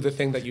money to do the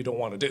thing that you don't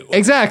want to do.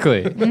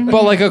 Exactly.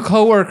 But like a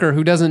coworker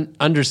who doesn't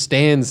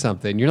understand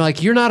something, you're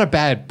like, you're not a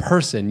bad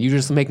person. You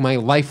just make my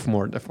life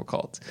more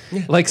difficult.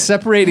 Like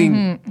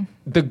separating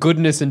the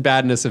goodness and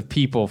badness of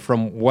people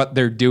from what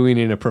they're doing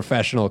in a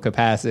professional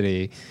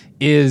capacity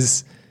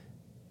is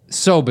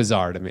so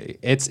bizarre to me.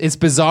 It's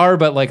bizarre,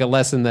 but like a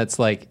lesson that's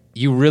like,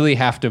 you really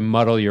have to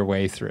muddle your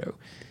way through.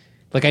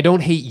 Like, I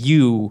don't hate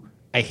you.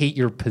 I hate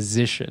your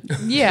position.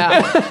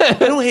 Yeah. I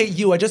don't hate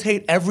you. I just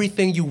hate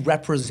everything you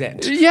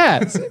represent.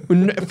 Yes,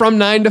 from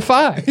 9 to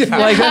 5.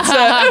 Like that's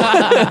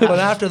But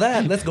after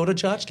that, let's go to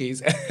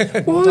Tchotchkes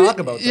and we'll talk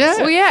about this. yeah.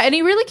 Well, yeah, and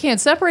he really can't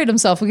separate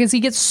himself because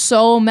he gets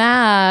so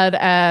mad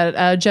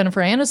at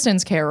Jennifer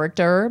Aniston's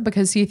character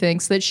because he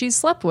thinks that she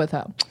slept with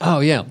him.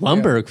 Oh yeah,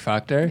 Lumberg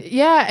fucked her.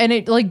 Yeah, and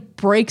it like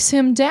breaks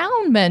him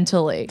down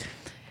mentally.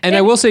 And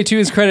I will say, to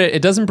his credit,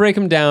 it doesn't break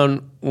him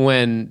down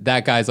when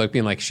that guy's like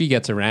being like, she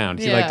gets around.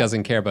 He like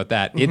doesn't care about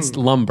that. It's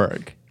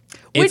Lumberg.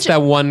 It's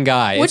that one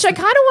guy. Which I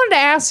kind of wanted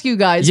to ask you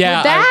guys.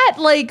 Yeah,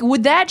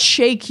 would that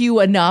shake you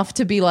enough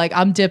to be like,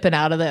 I'm dipping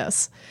out of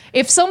this?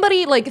 If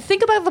somebody, like,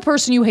 think about the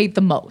person you hate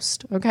the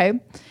most, okay?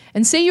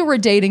 And say you were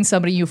dating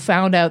somebody, you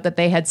found out that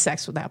they had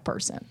sex with that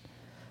person.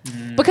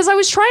 Because I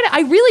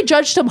really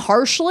judged him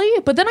harshly,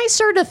 but then I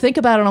started to think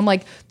about it and I'm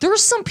like,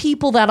 there's some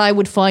people that I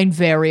would find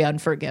very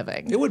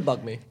unforgiving. It would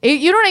bug me.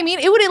 You know what I mean?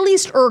 It would at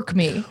least irk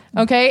me,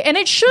 okay? And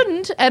it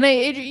shouldn't, and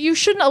you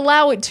shouldn't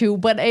allow it to,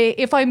 but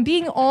if I'm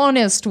being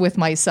honest with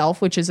myself,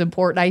 which is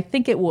important, I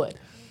think it would.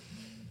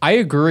 I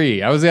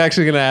agree. I was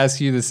actually going to ask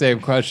you the same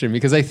question,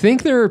 because I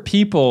think there are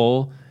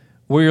people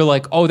where you're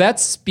like, oh, that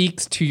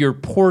speaks to your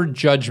poor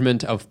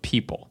judgment of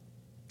people.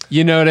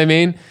 You know what I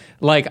mean?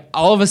 Like,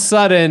 all of a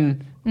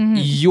sudden,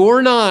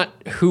 you're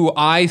not who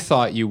I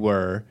thought you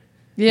were.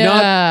 Yeah.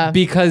 Not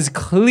because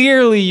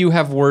clearly you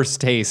have worse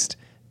taste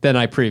than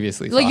I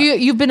previously thought. Like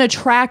you've been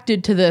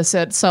attracted to this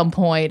at some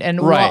point,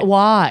 and Right.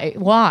 why?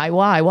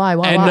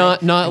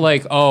 And not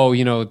like, oh,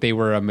 you know, they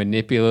were a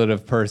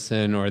manipulative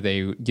person, or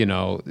they, you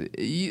know,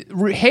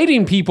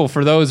 hating people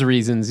for those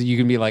reasons. You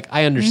can be like,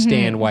 I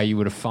understand why you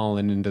would have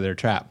fallen into their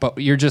trap, but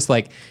you're just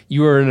like,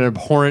 you are an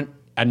abhorrent,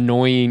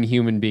 annoying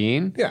human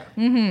being. Yeah.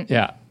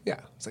 Yeah.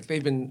 Yeah. It's like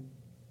they've been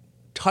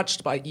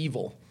touched by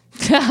evil.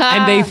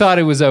 And they thought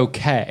it was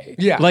okay.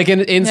 Yeah. Like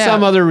in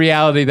some other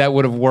reality that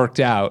would have worked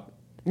out.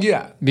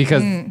 Yeah.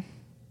 Because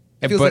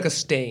It feels like a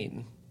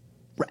stain.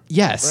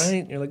 yes.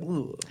 Right? You're like,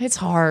 ooh. It's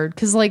hard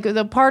because like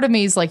the part of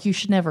me is like, you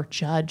should never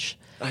judge.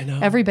 I know.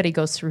 Everybody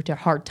goes through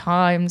hard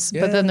times,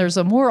 Yeah. but then there's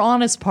a more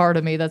honest part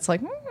of me that's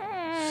like,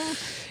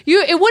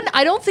 it wouldn't.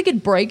 I don't think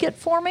it'd break it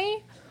for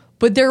me,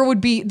 but there would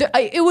be.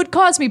 It would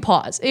cause me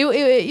pause.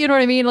 You know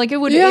what I mean? Like it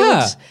would.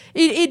 Yeah.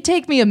 It'd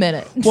take me a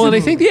minute. Well, and I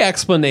think the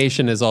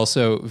explanation is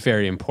also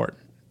very important.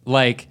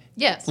 Like,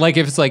 Yes. Like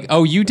if it's like,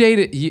 oh, you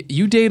dated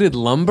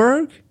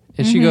Lumberg,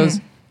 and she goes,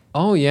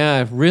 oh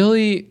yeah,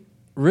 really,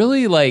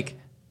 really like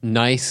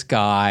nice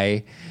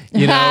guy.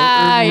 You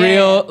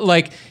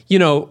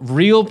know,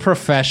 real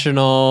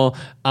professional,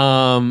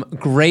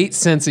 great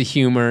sense of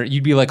humor.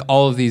 You'd be like,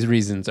 all of these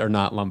reasons are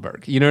not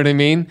Lumberg. You know what I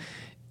mean?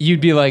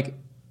 You'd be like,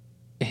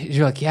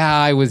 you're like, yeah,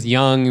 I was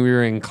young. We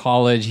were in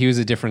college. He was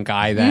a different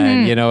guy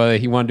then. You know,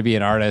 he wanted to be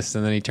an artist,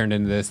 and then he turned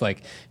into this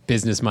like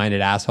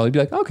business-minded asshole. You'd be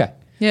like, okay.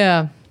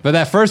 Yeah. But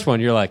that first one,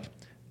 you're like,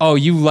 oh,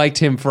 you liked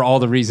him for all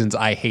the reasons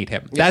I hate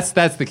him. Yeah.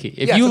 That's the key.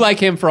 If you like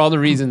him for all the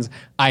reasons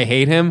I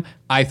hate him,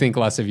 I think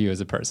less of you as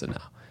a person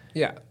now.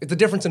 Yeah. It's a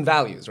difference in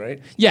values,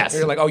 right? Yes.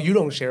 You're like, oh, you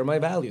don't share my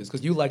values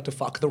because you like to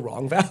fuck the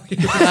wrong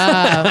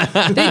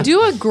values. They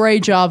do a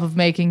great job of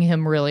making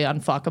him really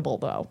unfuckable,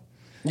 though.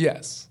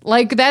 Yes.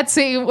 Like that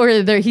scene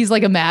where he's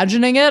like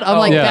imagining it. I'm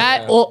like, yeah.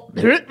 that. Oh.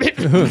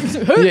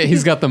 Yeah,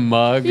 he's got the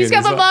mug. He's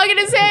got the mug in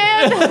his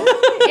hand.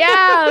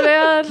 Yeah,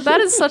 man. That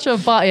is such a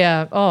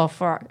yeah. Oh,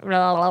 fuck.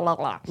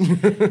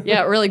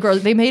 Yeah, really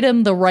gross. They made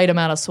him the right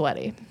amount of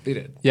sweaty. They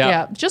did.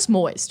 Yeah. Just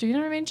moist. You know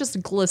what I mean?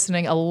 Just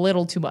glistening a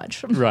little too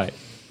much. Right.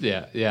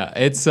 Yeah. Yeah.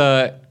 It's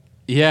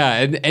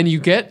and you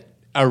get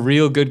a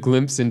real good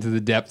glimpse into the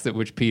depth at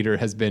which Peter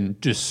has been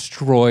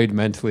destroyed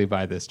mentally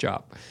by this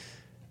job.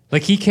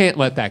 Like he can't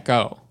let that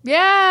go.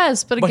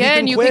 Yes, but But he again,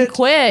 can you quit. can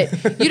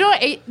quit. You know,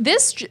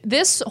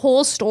 this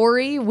whole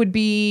story would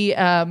be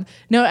no,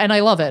 and I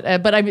love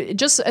it. But I'm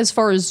just as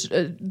far as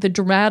the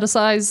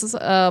dramatized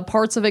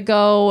parts of it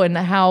go, and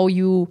how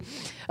you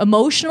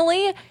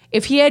emotionally,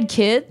 if he had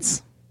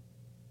kids.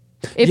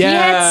 If he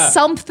had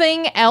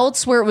something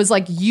else where it was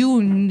like,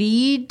 you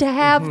need to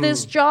have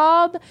this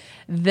job,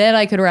 then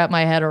I could wrap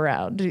my head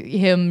around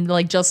him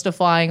like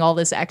justifying all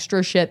this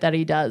extra shit that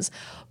he does.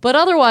 But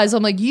otherwise,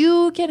 I'm like,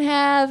 you can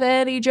have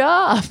any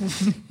job.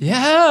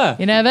 Yeah. You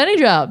can have any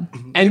job.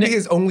 Maybe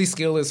his only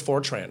skill is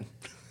Fortran.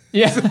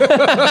 Yeah.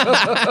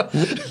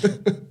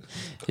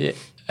 Yeah.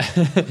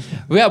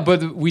 Yeah,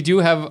 but we do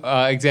have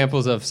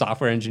examples of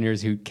software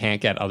engineers who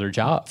can't get other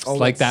jobs.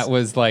 Like that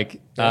was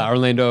like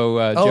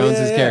Orlando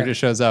Jones's character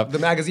shows up. The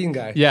magazine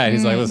guy. Yeah, and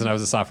he's like, listen, I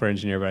was a software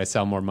engineer, but I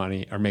sell more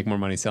money or make more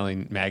money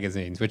selling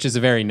magazines, which is a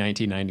very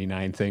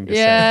 1999 thing to say.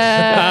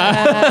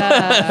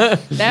 Yeah.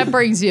 That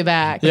brings you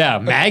back. Yeah,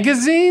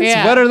 magazines?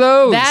 Yeah. What are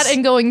those? That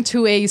and going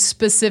to a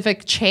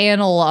specific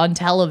channel on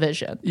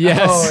television.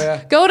 Yes. Oh,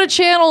 yeah. Go to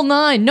channel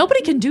 9.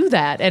 Nobody can do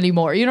that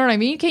anymore. You know what I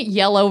mean? You can't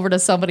yell over to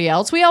somebody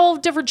else. We all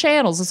have different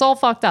channels. It's all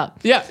fucked up.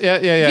 Yeah.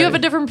 If you have a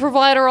different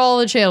provider, all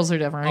the channels are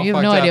different. You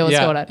have no fucked up. idea what's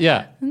going on.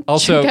 Yeah.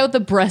 Also, Check out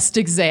the breast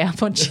exam.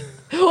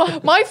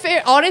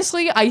 My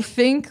honestly, I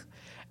think,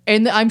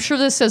 and I'm sure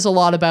this says a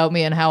lot about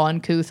me and how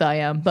uncouth I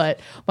am, but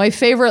my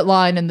favorite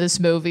line in this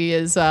movie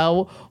is,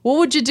 what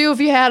would you do if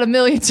you had $1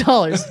 million?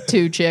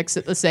 2 chicks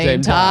at the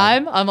same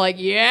time. I'm like,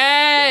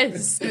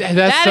 yes.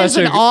 That is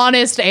an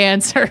honest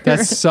answer.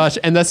 That's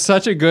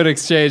such a good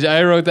exchange.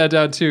 I wrote that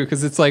down too,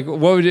 because it's like, what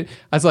would you?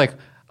 I was like,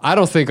 I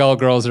don't think all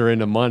girls are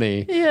into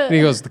money. Yeah. And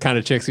he goes, the kind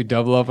of chicks who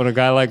double up on a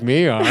guy like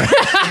me are.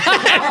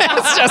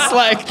 It's just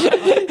like,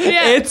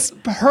 it's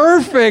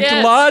perfect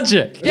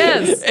logic.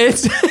 Yes.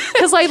 It's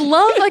Because I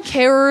love a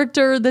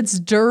character that's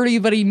dirty,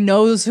 but he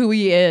knows who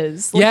he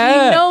is. Like,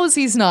 Yeah. He knows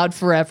he's not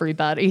for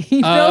everybody. He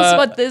knows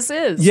what this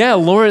is. yeah,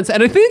 Lawrence.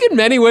 And I think in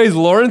many ways,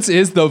 Lawrence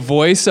is the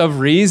voice of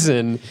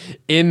reason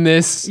in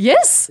this.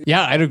 Yes.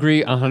 Yeah, I'd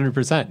agree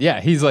 100%. Yeah,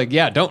 he's like,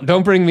 yeah,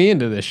 don't bring me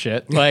into this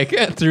shit. Like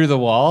through the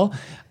wall.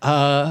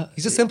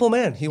 He's a simple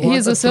man. He He wants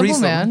is a simple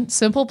threesome. man,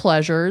 simple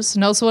pleasures,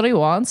 knows what he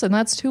wants, and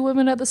that's 2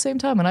 women at the same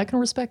time, and I can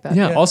respect that.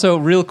 Yeah. Also,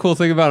 real cool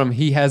thing about him,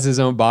 he has his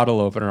own bottle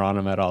opener on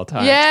him at all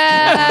times.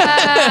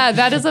 Yeah,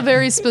 that is a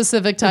very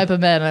specific type of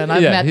man, and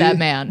I've met that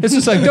man. It's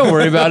just like, don't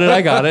worry about it,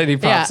 I got it. And he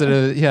pops Yeah.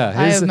 it.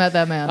 I have met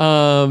that man.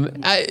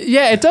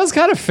 Yeah, it does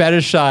kind of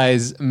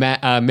fetishize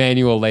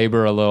manual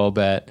labor a little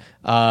bit,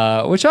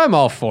 which I'm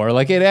all for.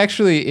 Like, it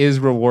actually is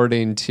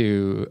rewarding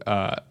to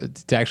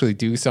actually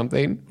do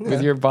something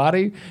with your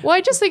body. Well,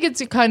 I just think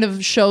it kind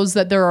of shows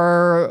that there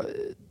are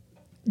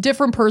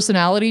different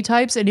personality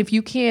types, and if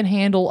you can't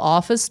handle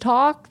office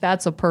talk,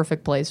 that's a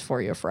perfect place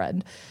for you,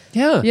 friend.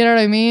 Yeah. You know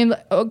what I mean?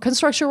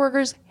 Construction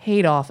workers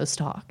hate office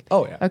talk.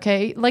 Oh, yeah.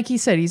 Okay? Like he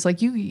said, he's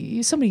like,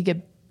 you somebody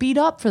get beat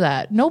up for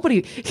that.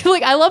 Nobody,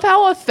 like, I love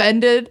how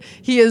offended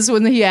he is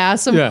when he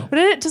asks him, Yeah.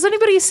 does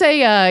anybody say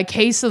you got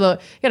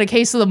a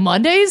case of the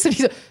Mondays? And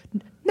he's like,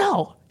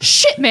 no.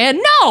 Shit, man,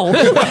 no.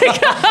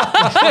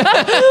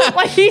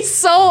 Like he's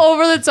so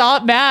over the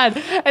top mad.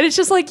 And it's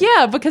just like,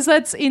 yeah, because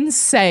that's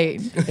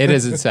insane. It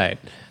is insane.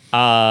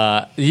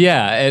 But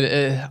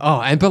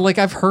like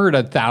I've heard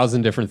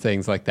 1,000 different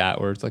things like that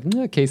where it's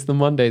like, case of the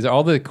Mondays,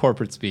 all the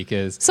corporate speak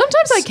is.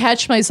 Sometimes I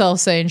catch myself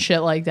saying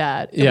shit like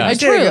that. Yeah. I He's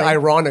saying truly. it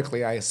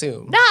ironically, I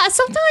assume. Nah,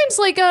 sometimes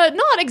like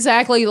not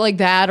exactly like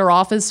that or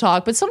office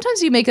talk, but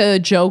sometimes you make a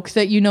joke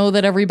that you know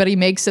that everybody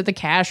makes at the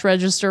cash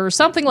register or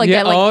something like Yeah,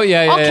 that. Like, I'll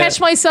yeah. catch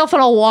myself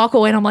and I'll walk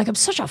away and I'm like, I'm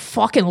such a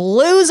fucking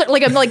loser.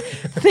 Like I'm like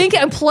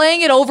I'm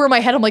playing it over in my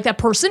head. I'm like, that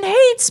person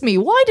hates me.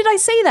 Why did I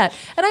say that?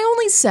 And I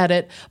only said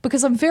it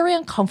because I'm very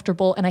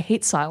uncomfortable and I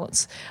hate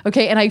silence.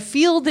 Okay, and I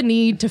feel the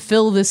need to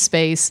fill this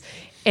space.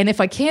 And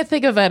if I can't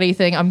think of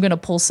anything, I'm going to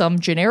pull some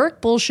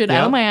generic bullshit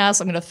out of my ass.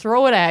 I'm going to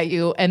throw it at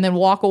you and then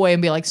walk away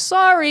and be like,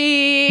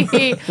 sorry,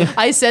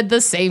 I said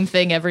the same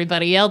thing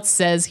everybody else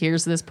says.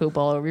 Here's this poop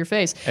all over your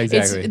face.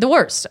 Exactly. It's the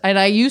worst. And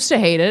I used to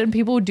hate it. And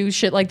people would do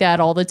shit like that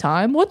all the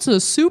time. What's a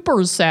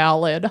super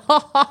salad?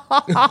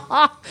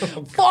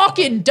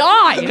 Fucking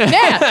die,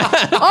 man.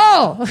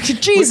 Oh,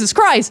 Jesus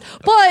Christ.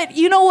 But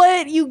you know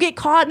what? You get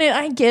caught in it.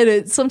 I get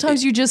it.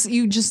 Sometimes you just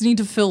need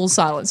to fill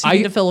silence. You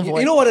need to fill a void.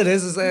 You know what it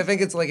is I think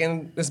it's like,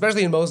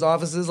 especially in most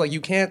offices, like you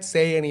can't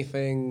say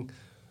anything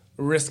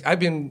I've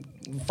been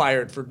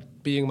fired for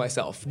being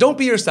myself. Don't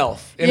be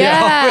yourself in the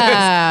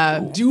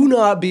office. Do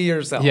not be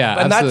yourself. Yeah,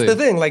 and absolutely. that's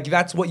the thing. Like,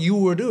 that's what you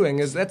were doing.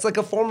 That's like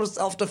a form of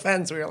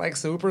self-defense where you're like,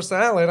 super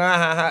silent,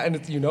 and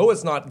it's,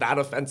 it's not that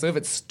offensive.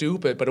 It's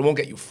stupid, but it won't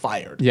get you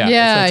fired. Yeah,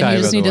 Yeah, it's like and you talking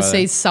just about need the to weather.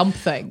 say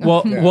something.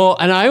 Well,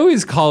 and I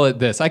always call it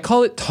this. I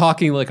call it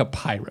talking like a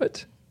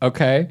pirate.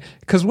 Okay,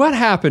 because what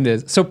happened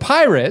is, so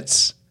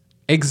pirates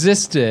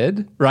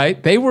existed,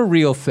 right? They were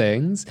real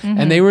things,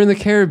 and they were in the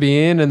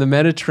Caribbean and the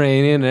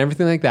Mediterranean and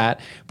everything like that.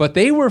 But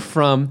they were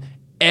from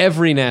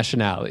every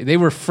nationality. They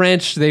were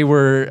French. They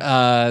were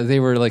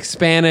like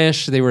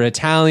Spanish. They were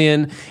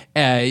Italian,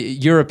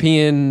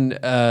 European,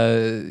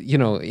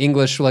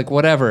 English, like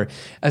whatever.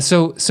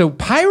 So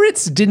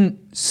pirates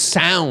didn't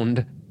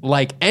sound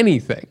like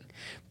anything.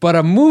 But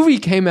a movie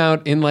came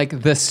out in like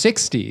the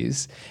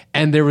 60s,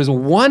 and there was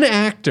one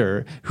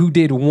actor who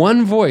did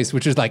one voice,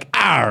 which is like,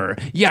 "Arr,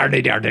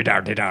 yardy dardy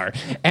dardy dar."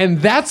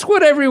 And that's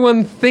what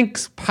everyone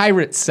thinks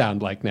pirates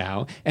sound like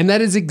now. And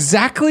that is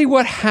exactly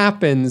what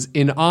happens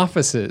in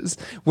offices,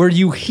 where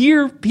you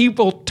hear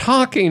people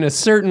talking a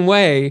certain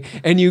way,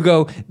 and you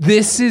go,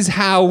 "This is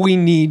how we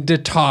need to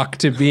talk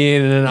to be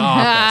in an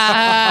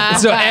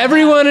office." So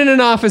everyone in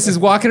an office is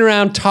walking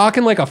around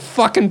talking like a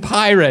fucking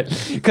pirate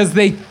because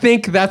they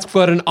think that's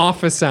what an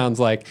office sounds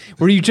like,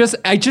 where you just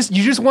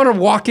want to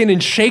walk in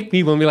and shake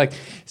people and be like,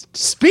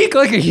 speak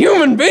like a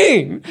human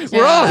being.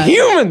 We're all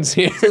humans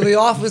here. So the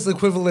office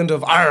equivalent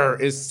of "arr"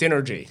 is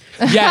synergy.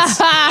 Yes.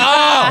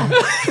 Oh.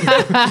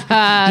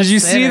 Did you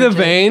see the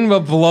vein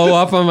but blow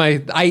up on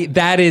my?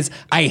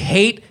 I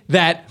hate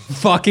that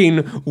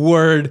fucking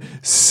word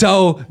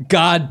so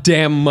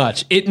goddamn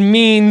much. It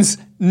means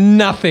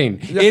nothing.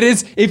 It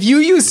is, if you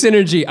use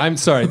synergy, I'm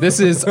sorry,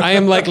 I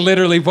am like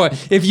literally,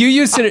 if you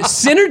use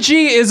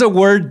synergy is a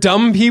word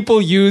dumb people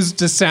use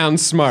to sound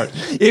smart.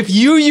 If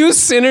you use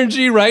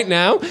synergy right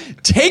now,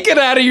 take it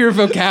out of your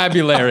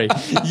vocabulary.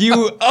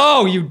 You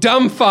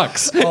dumb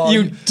fucks.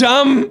 You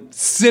dumb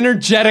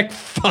synergetic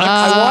fucks.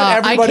 I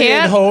want everybody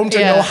at home to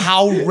yeah. know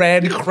how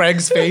red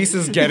Craig's face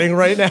is getting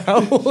right now.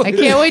 I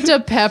can't wait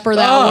to pepper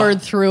that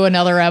word through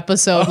another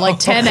episode. Like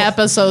 10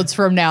 episodes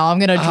from now, I'm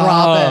going to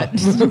drop it.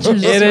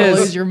 Just It is.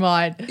 lose your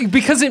mind.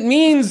 Because it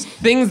means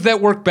things that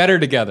work better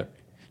together.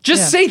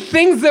 Just say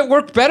things that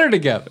work better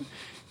together.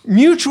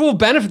 Mutual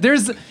benefit.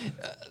 There's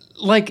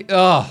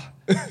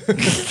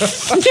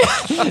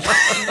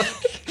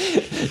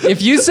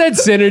if you said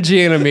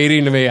synergy in a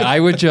meeting to me, I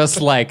would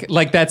just like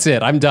that's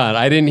it. I'm done.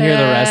 I didn't hear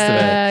the rest of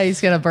it. He's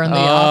going to burn the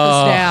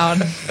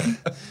office down.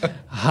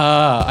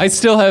 I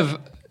still have.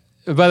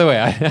 By the way,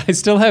 I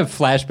still have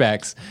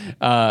flashbacks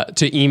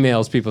to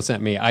emails people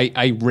sent me.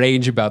 I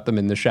rage about them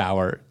in the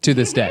shower to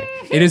this day.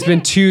 It has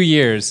been 2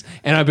 years,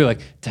 and I'd be like,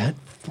 that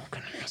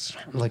fucking ass.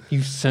 Like,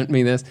 you sent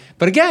me this.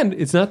 But again,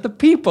 it's not the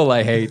people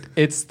I hate.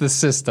 It's the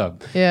system.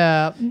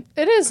 Yeah,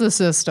 it is the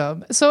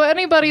system. So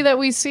anybody that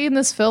we see in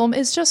this film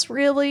is just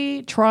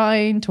really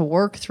trying to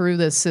work through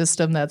this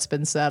system that's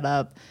been set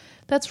up.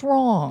 That's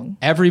wrong.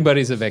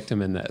 Everybody's a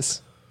victim in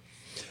this.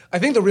 I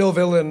think the real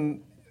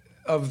villain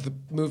of the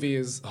movie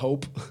is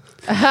Hope.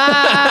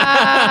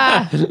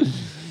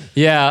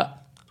 Yeah.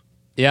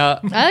 I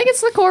think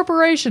it's the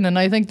corporation, and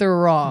I think they're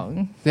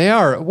wrong. They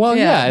are. Well,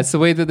 Yeah. it's the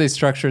way that they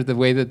structure it, the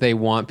way that they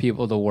want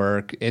people to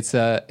work. It's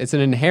an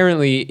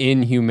inherently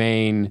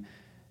inhumane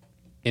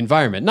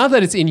environment. Not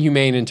that it's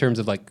inhumane in terms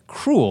of like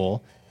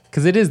cruel,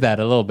 because it is that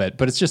a little bit,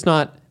 but it's just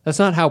not, that's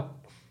not how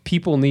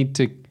people need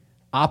to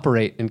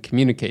operate and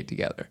communicate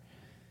together.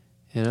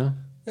 You know?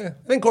 Yeah.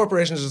 I think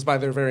corporations, just by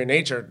their very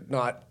nature,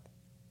 not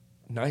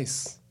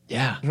nice.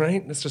 Yeah.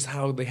 Right? That's just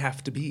how they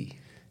have to be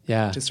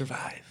Yeah. to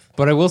survive.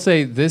 But I will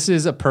say this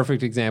is a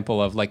perfect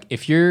example of like,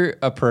 if you're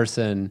a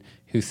person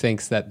who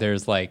thinks that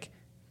there's like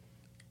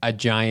a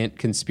giant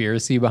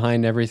conspiracy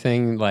behind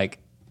everything, like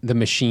the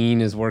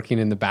machine is working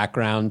in the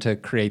background to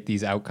create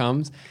these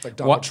outcomes. Like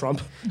Donald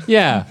Trump.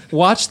 Yeah.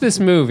 Watch this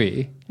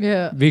movie.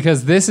 Yeah.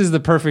 Because this is the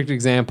perfect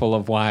example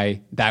of why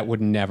that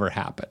would never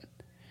happen.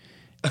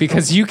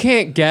 Because you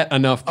can't get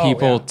enough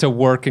people to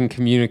work and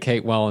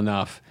communicate well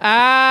enough.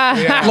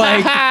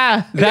 Like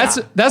that's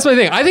my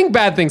thing. I think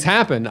bad things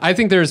happen. I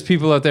think there's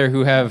people out there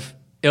who have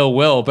ill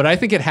will, but I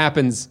think it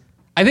happens.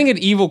 I think an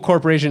evil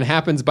corporation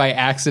happens by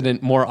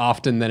accident more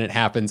often than it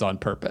happens on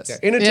purpose.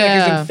 Yeah.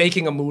 Intertech isn't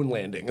faking a moon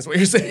landing, is what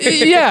you're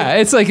saying. Yeah,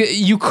 it's like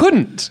you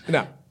couldn't.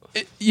 No.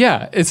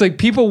 Yeah, it's like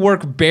people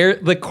work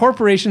like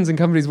corporations and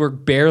companies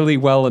work barely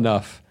well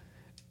enough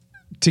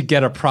to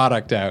get a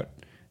product out.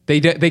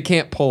 They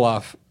can't pull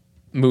off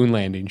moon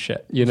landing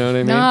shit. You know what I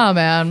mean? Nah,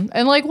 man.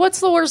 And like, what's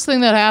the worst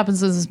thing that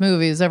happens in this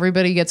movie is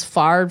everybody gets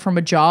fired from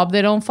a job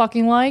they don't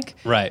fucking like.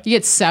 Right. You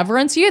get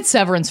severance. You get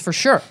severance for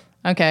sure.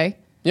 Okay.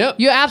 Yep.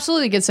 You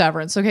absolutely get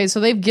severance. Okay. So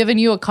they've given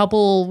you a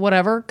couple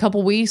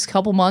weeks,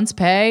 couple months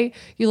pay.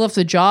 You left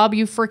the job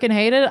you freaking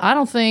hated. I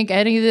don't think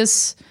any of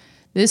this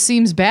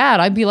seems bad.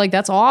 I'd be like,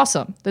 that's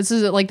awesome. This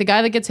is like the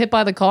guy that gets hit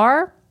by the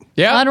car.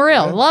 Yeah.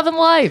 Unreal. Love and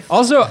life.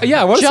 Also,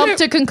 yeah. Jump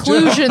to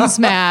conclusions,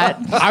 Matt.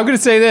 I'm going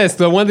to say this.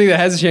 The one thing that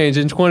has changed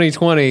in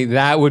 2020,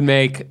 that would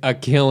make a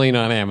killing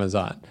on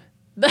Amazon.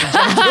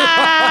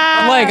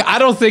 Like, I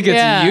don't think it's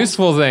Yeah. a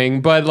useful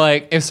thing, but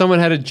like if someone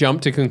had to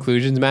jump to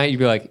conclusions, Matt, you'd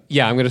be like,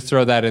 yeah, I'm going to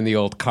throw that in the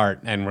old cart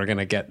and we're going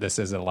to get this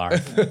as a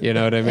LARP. You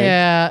know what I mean?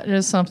 Yeah,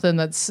 just something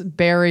that's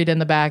buried in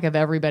the back of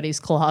everybody's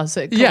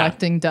closet Yeah.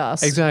 collecting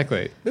dust.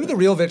 Exactly. Maybe the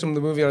real victim of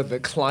the movie are the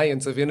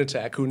clients of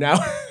Initech who now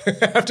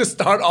have to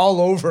start all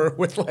over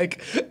with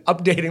like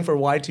updating for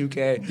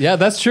Y2K. Yeah,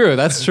 that's true.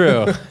 That's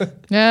true.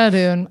 Yeah,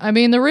 dude. I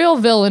mean, the real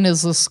villain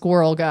is the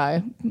squirrel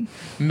guy.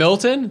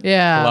 Milton?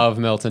 Yeah. Love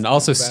Milton.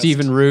 Also,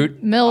 Stephen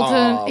Root. Milton.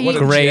 Aw, what a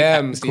Great-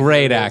 gem Stephen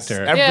great Root is.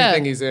 actor.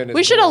 Everything he's in. Is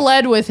We should have gold.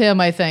 led with him,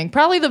 I think.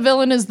 Probably the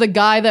villain is the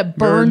guy that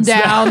burned Burns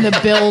down the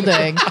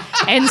building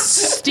and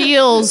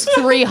steals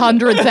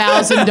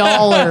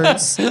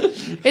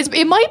 $300,000.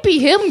 It might be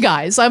him,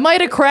 guys. I might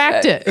have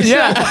cracked it.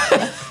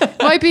 Yeah.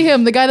 Might be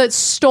him, the guy that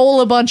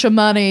stole a bunch of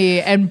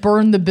money and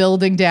burned the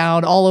building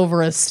down all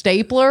over a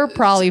stapler.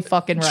 Probably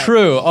fucking right.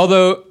 True.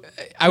 Although,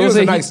 I It will was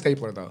say a nice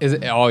stapler though. Is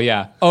it? Oh,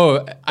 yeah.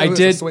 Oh, I It was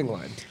a did. swing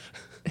line.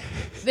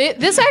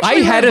 This actually I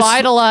had a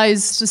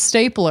revitalized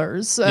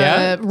staplers.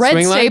 Yeah? Red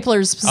Swing line?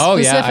 staplers specifically. Oh,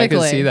 yeah, I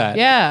could see that.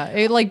 Yeah,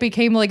 it like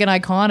became like an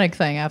iconic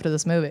thing after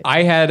this movie.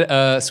 I had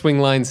a swing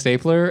line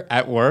stapler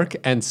at work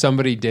and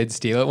somebody did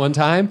steal it one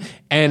time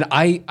and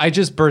I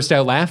just burst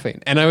out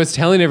laughing. And I was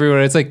telling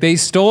everyone, it's like, they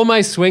stole my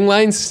swing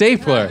line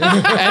stapler.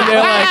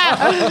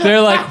 And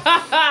they're like,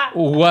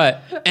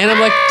 what? And I'm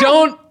like,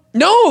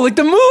 no, like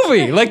the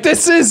movie. Like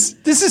this is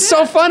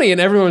so funny.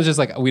 And everyone's just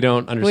like, we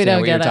don't understand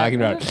don't what you're get it. talking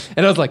about.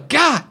 And I was like,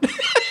 God.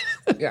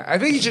 Yeah, I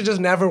think you should just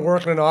never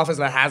work in an office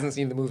that hasn't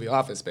seen the movie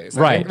Office Space.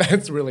 I Right. think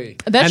that's really.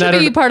 That And I should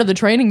be don't- part of the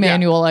training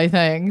manual, I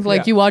think.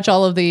 Like Yeah. you watch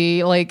all of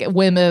the like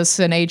WMIS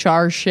and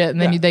HR shit,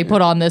 and then Yeah. they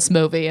put on this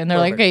movie, and they're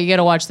like, Perfect. "Okay, you got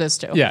to watch this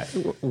too." Yeah.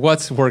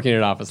 What's working in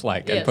an office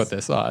like? And Yes. put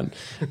this on.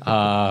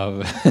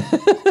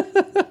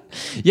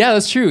 Yeah,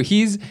 that's true.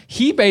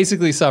 He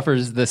basically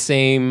suffers the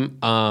same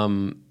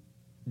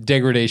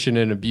degradation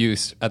and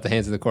abuse at the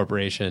hands of the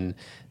corporation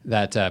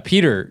that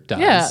Peter does.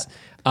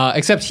 Yeah.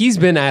 Except he's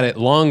been at it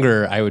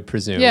longer, I would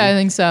presume. Yeah, I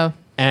think so.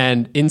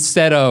 And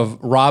instead of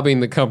robbing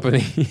the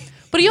company,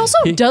 But he also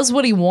does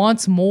what he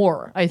wants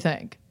more, I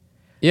think.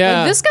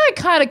 yeah, Like, this guy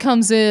kind of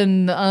comes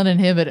in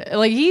uninhibited.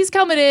 Like he's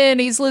coming in,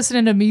 he's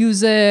listening to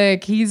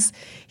music, he's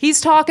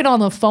talking on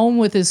the phone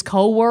with his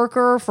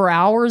coworker for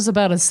hours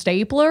about a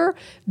stapler.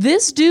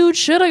 This dude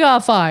should have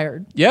got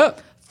fired.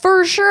 yep.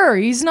 For sure.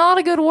 He's not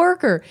a good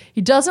worker.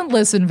 He doesn't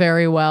listen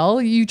very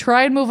well. You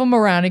try and move him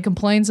around, he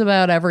complains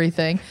about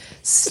everything.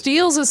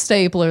 Steals a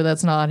stapler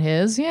that's not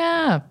his.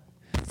 Yeah.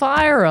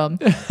 Fire him.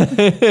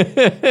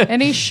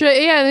 And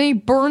he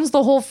burns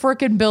the whole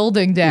freaking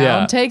building down,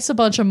 Yeah. takes a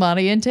bunch of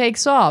money and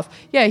takes off.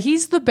 Yeah,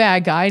 he's the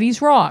bad guy and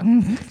he's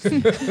wrong.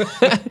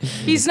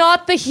 He's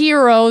not the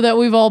hero that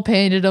we've all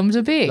painted him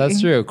to be. That's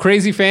true.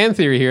 Crazy fan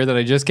theory here that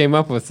I just came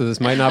up with, so this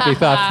might not be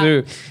thought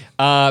through.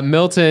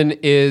 Milton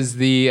is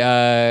the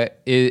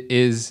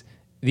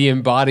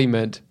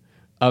embodiment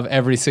of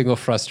every single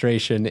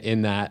frustration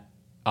in that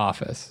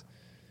office.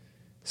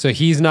 So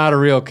he's not a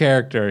real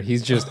character.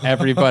 He's just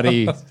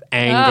everybody's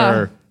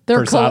anger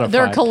personified.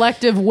 Their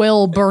collective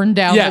will burned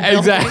down the Yeah,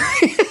 building.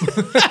 exactly.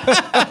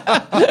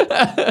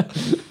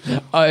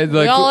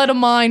 We all had a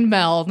mind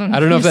meld. I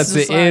don't know if that's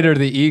the id or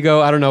the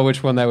ego. I don't know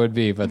which one that would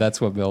be, but that's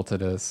what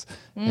Milton is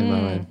in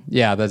my mind.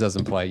 Yeah, that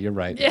doesn't play. You're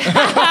right.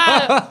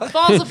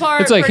 falls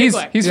apart. It's like pretty he's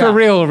quick. he's for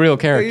real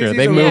character. He's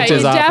They a real- moved Yeah, he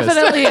his office.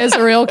 definitely is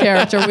a real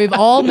character. We've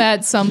all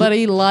met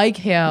somebody like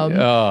him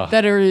Ugh.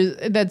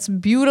 that's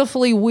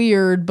beautifully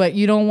weird, but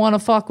you don't want to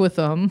fuck with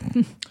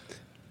them.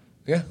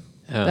 Yeah.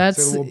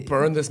 That's So we'll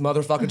burn this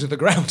motherfucker to the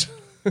ground.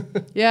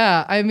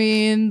 yeah. I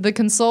mean, the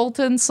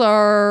consultants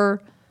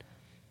are.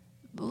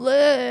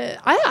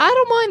 I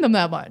don't mind them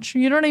that much.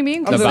 You know what I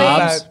mean? 'Cause The Other than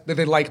Bobs? that,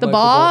 they like the Michael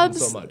Bobs,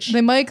 Bolton so much.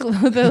 they like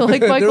Their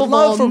Michael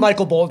love for Bolton.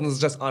 Michael Bolton is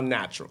just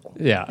unnatural.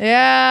 Yeah.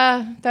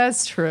 Yeah,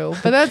 that's true.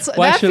 But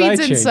Why that should I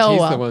feeds in change? so He's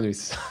well. the one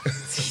who's.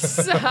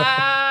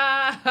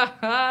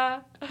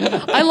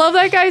 I love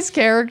that guy's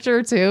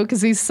character too,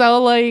 because he's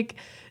so like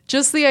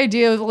just the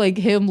idea of like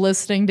him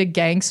listening to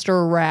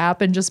gangster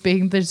rap and just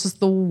being just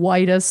the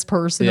whitest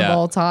person of Yeah.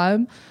 all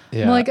time.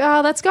 Yeah. I'm like,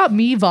 that's got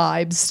me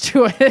vibes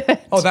to it.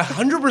 Oh, that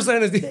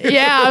 100% is the.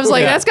 Yeah, I was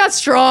like, Yeah. that's got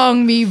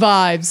strong me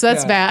vibes.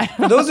 That's Yeah. bad.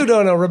 For those who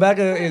don't know,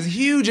 Rebecca is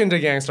huge into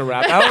gangster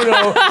rap. I don't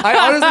know. I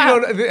honestly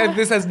don't. And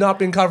this has not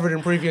been covered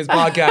in previous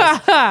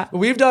podcasts.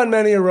 We've done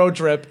many a road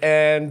trip,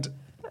 and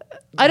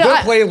I the don't.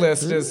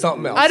 playlist is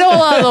something else. I know a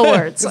lot of the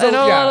words. So, I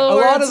know yeah, a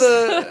lot of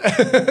the words.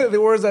 of the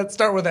the words that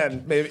start with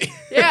N, maybe.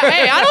 Yeah,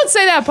 hey, I don't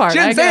say that part. She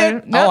didn't I say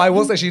got- it. no. Oh, I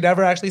will say she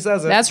never actually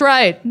says it. That's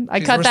right. I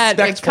She's cut that.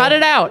 respectful. Cut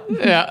it out.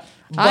 Yeah.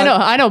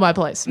 I know my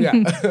place. Yeah.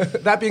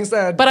 That being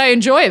said, But I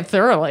enjoy it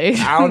thoroughly.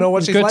 I don't know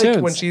what she's Good like tunes.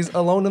 when she's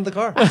alone in the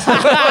car.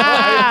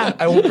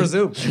 I won't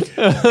presume.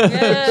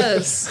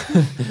 Yes.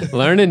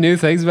 Learning new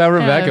things about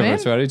Rebecca man.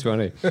 for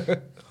 2020.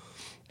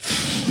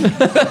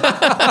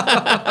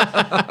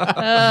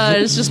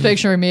 It's just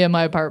picturing me in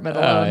my apartment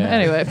alone. yeah.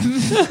 Anyway.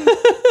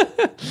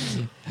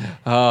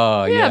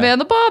 Oh, Yeah, man,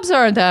 the Bobs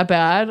aren't that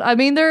bad. I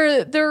mean,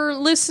 they're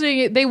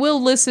listening. They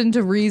will listen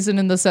to reason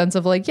in the sense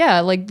of like, yeah,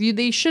 like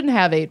they shouldn't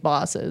have 8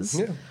 bosses.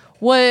 Yeah.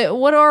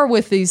 What are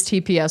with these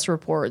TPS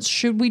reports?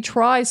 Should we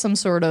try some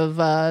sort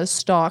of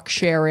stock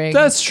sharing?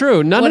 That's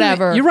true.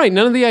 Whatever. You're right.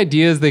 None of the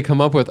ideas they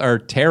come up with are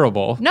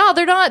terrible. No,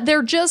 they're not.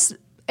 They're just.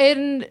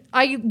 And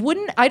I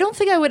don't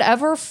think I would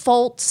ever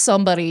fault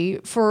somebody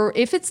for,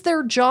 if it's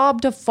their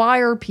job to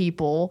fire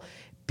people,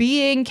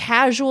 being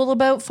casual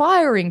about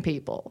firing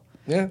people.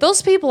 Yeah.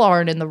 Those people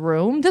aren't in the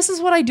room. This is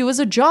what I do as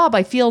a job.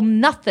 I feel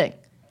nothing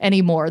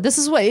anymore. This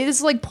is what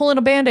it's like pulling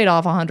a Band-Aid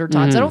off 100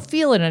 times. I don't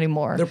feel it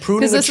anymore. They're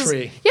pruning a this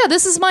tree.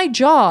 This is my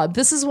job.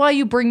 This is why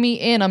you bring me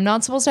in. I'm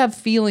not supposed to have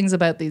feelings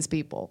about these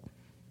people.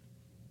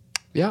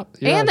 Yeah.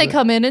 And they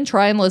come in and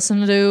try and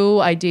listen to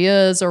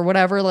ideas or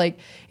whatever. Like,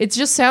 it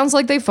just sounds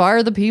like they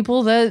fire the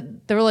people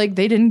that they're like,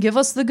 they didn't give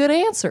us the good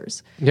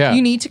answers. Yeah.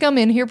 You need to come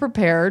in here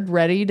prepared,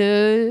 ready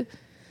to,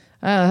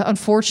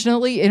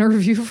 unfortunately,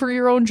 interview for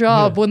your own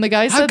job. When the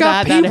guy said I've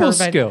got that people hurt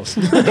my- skills.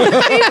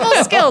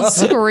 people skills,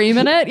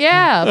 screaming it.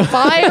 Yeah,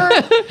 fire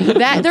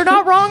that. They're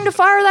not wrong to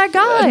fire that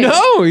guy.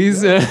 No,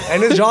 he's...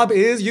 And his job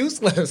is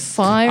useless.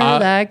 Fire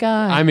that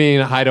guy. I mean,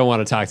 I don't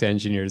want to talk to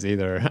engineers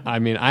either. I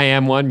mean, I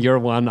am one, you're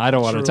one. I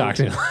don't want to talk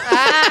to them.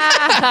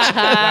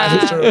 That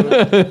is true.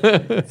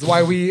 That's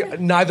why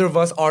neither of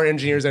us are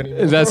engineers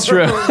anymore. That's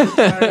true.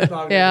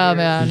 Yeah,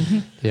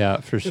 man. Yeah,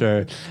 for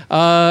sure.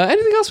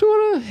 Anything else we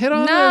want to hit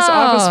on No. this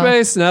Office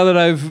Space? Now that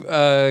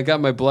I've got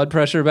my blood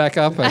pressure back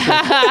up.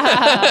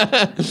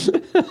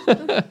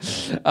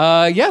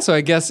 So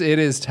I guess it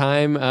is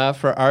time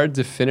for our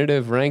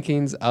definitive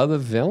rankings of the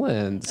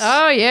villains.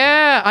 Oh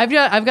yeah, I've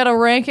got a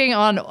ranking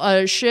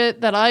on shit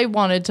that I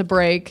wanted to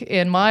break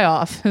in my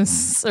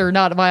office, or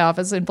not in my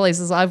office, in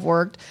places I've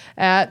worked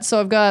at. So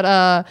I've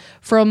got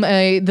from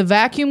the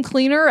vacuum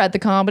cleaner at the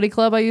comedy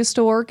club I used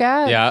to work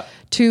at,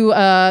 to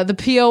the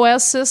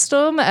POS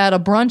system at a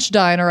brunch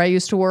diner I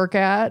used to work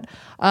at.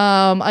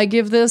 I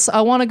give this, I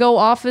want to go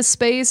Office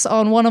Space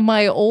on one of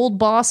my old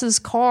boss's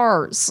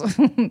cars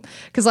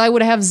because I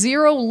would have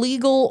zero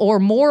legal or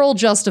moral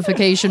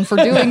justification for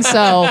doing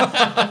so,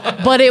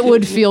 but it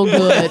would feel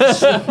good.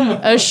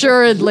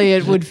 Assuredly,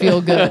 it would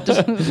feel good.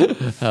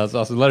 That's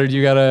awesome. Leonard,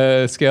 you got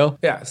a scale?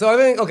 Yeah, so I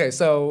think, okay,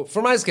 so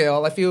for my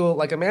scale, I feel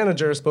like a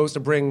manager is supposed to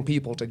bring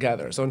people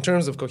together. So in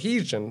terms of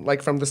cohesion,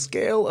 like from the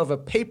scale of a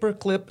paper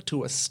clip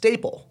to a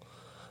staple,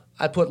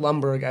 I put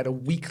Lumberg at a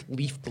weak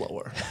leaf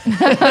blower.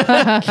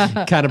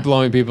 Kind of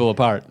blowing people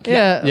apart.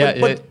 Yeah.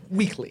 But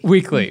weekly.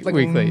 Weekly. Like,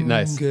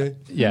 Nice. Okay.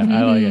 Yeah,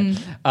 I like it.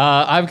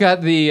 I've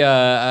got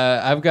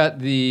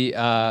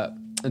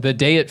the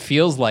day it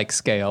feels like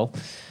scale.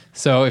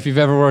 So if you've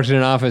ever worked in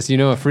an office, you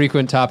know a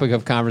frequent topic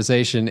of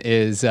conversation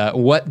is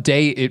what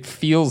day it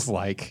feels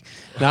like.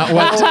 Not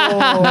what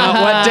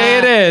day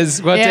it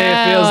is, what day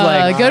it feels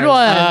like. Good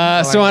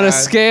one. So on a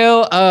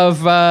scale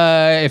of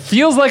it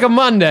feels like a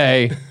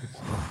Monday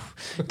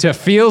to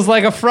feels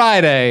like a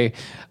Friday,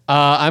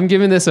 I'm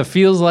giving this a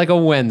feels like a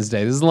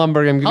Wednesday. This is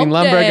Lumberg. I'm giving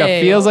Lumberg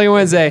a feels like a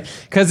Wednesday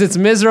because it's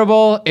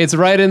miserable. It's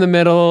right in the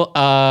middle.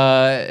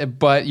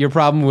 But your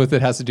problem with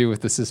it has to do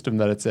with the system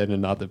that it's in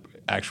and not the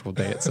actual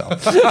day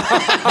itself. That's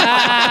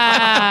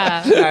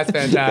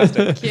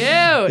fantastic.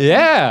 Cute.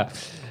 Yeah.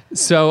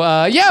 So,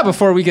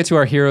 before we get to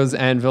our heroes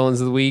and villains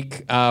of the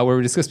week, where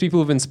we discuss people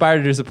who've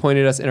inspired or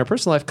disappointed us in our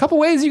personal life, a couple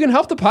ways you can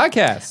help the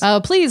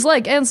podcast. Please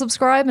like and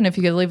subscribe, and if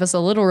you could leave us a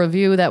little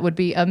review, that would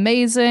be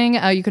amazing.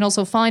 You can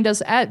also find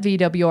us at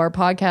VWR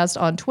Podcast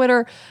on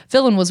Twitter,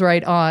 Villain Was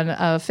Right on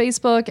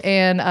Facebook,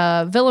 and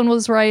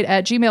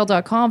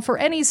villainwasright@gmail.com for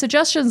any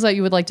suggestions that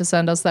you would like to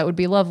send us. That would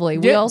be lovely.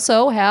 We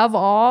also have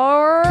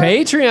our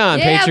Patreon,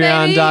 Yeah,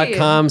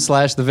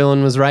 patreon.com/The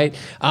Villain Was Right.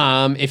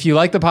 If you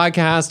like the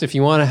podcast, if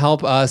you want to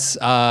help us,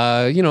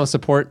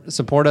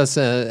 support us,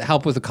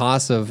 help with the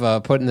cost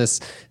of putting this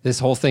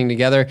whole thing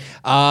together,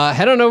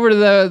 head on over to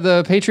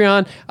the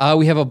Patreon.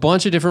 We have a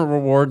bunch of different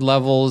reward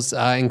levels,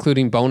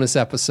 including bonus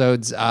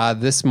episodes.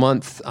 This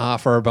month,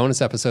 for our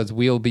bonus episodes,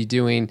 we'll be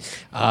doing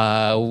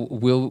Cloudy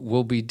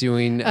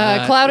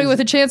with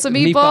a Chance of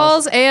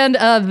Meatballs and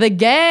The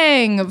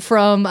Gang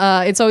from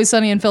It's Always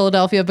Sunny in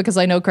Philadelphia, because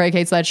I know Craig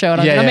hates that show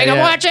and I'm going to make him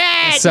watch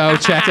it. So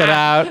check it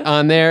out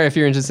on there if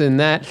you're interested in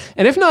that.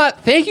 And if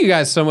not, thank you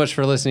guys so much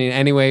for listening.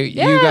 Anyway,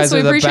 you guys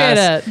are the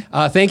best.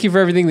 Thank you for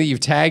everything that you've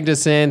tagged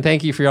us in.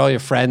 Thank you for all your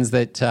friends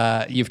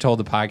that you've told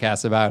the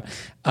podcast about.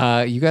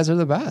 You guys are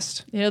the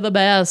best. You're the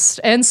best.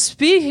 And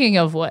speaking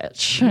of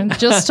which, I'm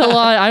just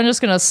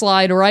going to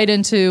slide right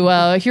into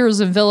heroes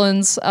and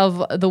villains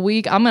of the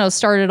week. I'm going to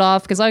start it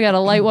off because I got a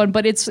light one,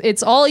 but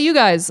it's all you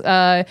guys.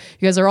 You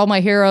guys are all my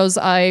heroes.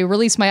 I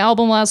released my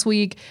album last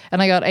week,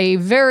 and I got a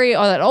very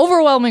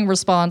overwhelming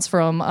response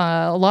from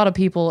a lot of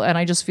people, and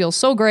I just feel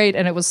so great.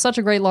 And it was such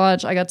a great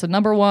launch. I got to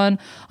 #1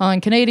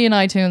 on Canadian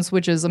iTunes,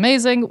 which is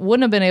amazing.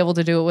 Wouldn't have been able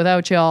to do it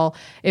without y'all.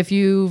 If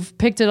you've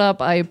picked it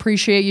up, I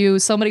appreciate you.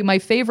 My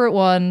favorite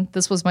one,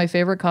 this was my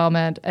favorite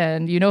comment,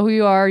 and you know who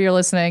you are, you're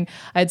listening.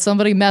 I had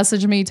somebody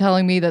message me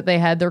telling me that they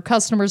had their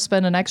customers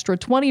spend an extra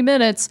 20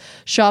 minutes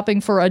shopping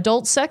for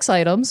adult sex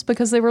items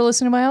because they were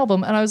listening to my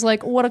album. And I was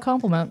like, what a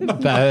compliment.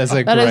 That is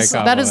a great compliment.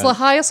 That is the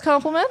highest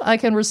compliment I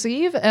can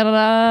receive, and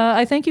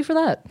I thank you for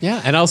that.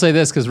 Yeah, and I'll say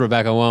this because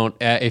Rebecca won't.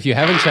 If you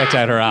haven't checked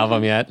out her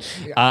album yet,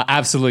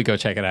 absolutely go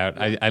check it out.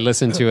 I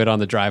listened to it on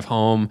the drive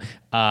home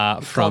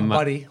from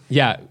Buddy.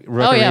 Yeah,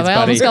 Oh yeah, my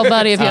album's called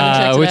Buddy. If you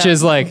haven't checked it out, which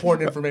is like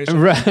Important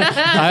information.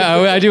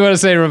 I do want to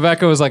say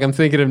Rebecca was like, I'm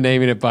thinking of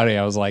naming it Buddy.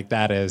 I was like,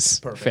 that is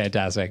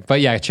fantastic.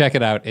 But yeah, check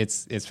it out.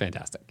 It's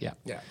fantastic. Yeah.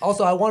 Yeah.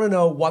 Also, I want to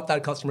know what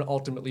that customer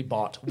ultimately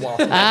bought.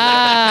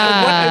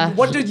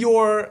 What did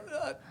your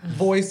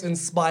voice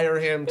inspire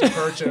him to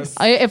purchase?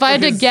 If I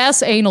had to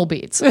guess, anal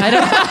beads. I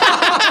don't.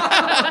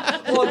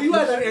 Well, you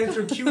had that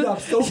answer queued up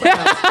so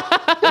fast.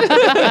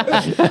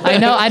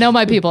 I know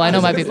my people. I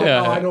know my people.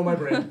 Oh, I know my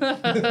brain.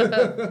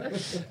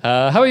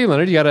 How about you,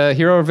 Leonard? You got a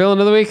hero or villain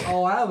of the week?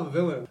 Oh, I have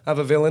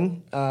a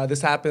villain.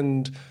 This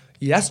happened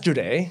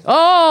yesterday.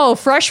 Oh,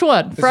 fresh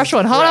one. Fresh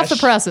one. Hot off the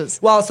presses.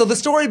 Well, so the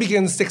story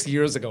begins 6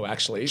 years ago,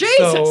 actually. Jesus!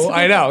 So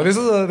I know this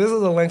is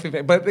a lengthy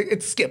thing, but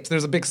it skips.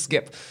 There's a big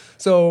skip.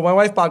 So my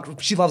wife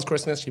she loves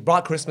Christmas. She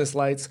brought Christmas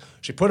lights.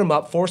 She put them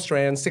up, 4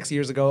 strands, 6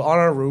 years ago on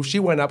our roof. She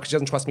went up because she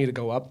doesn't trust me to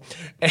go up.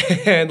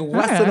 And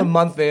less than a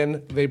month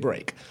in, they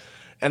break.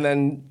 And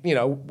then,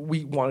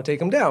 we want to take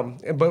them down,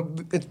 but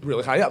it's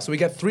really high up. So we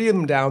get 3 of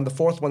them down. The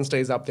 4th one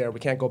stays up there. We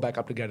can't go back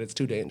up to get it. It's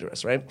too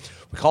dangerous, right?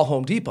 We call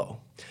Home Depot.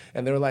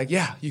 And they're like,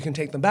 yeah, you can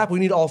take them back. We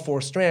need all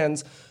 4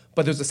 strands,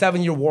 but there's a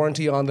 7-year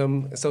warranty on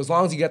them. So as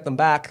long as you get them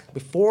back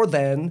before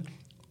then,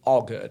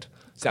 all good.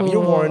 7-year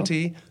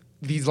warranty.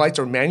 These lights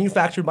are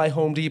manufactured by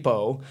Home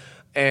Depot.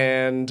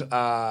 And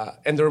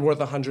they're worth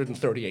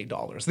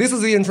 $138. This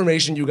is the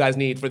information you guys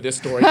need for this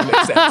story to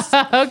make sense.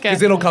 Okay.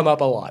 Because it'll come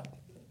up a lot.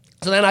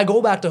 So then I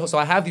go back so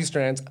I have these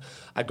strands.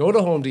 I go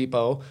to Home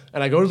Depot,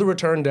 and I go to the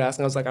return desk,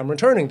 and I was like, I'm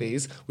returning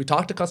these. We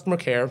talk to customer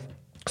care.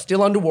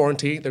 Still under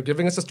warranty. They're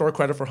giving us a store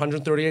credit for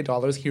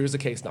 $138. Here's the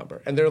case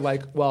number. And they're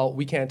like, well,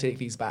 we can't take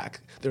these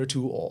back. They're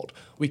too old.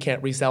 We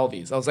can't resell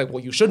these. I was like,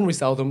 well, you shouldn't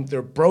resell them.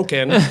 They're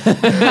broken.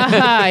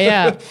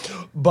 Yeah.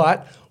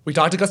 But we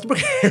talked to customer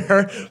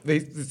care.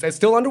 It's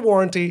still under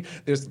warranty.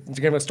 They're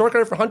giving a store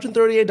credit for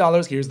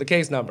 $138. Here's the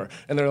case number.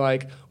 And they're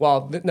like,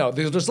 well, no,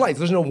 they're just lights.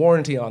 There's no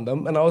warranty on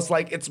them. And I was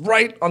like, it's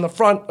right on the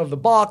front of the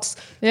box.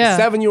 Yeah.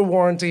 7-year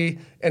warranty.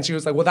 And she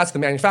was like, well, that's the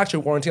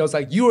manufacturer warranty. I was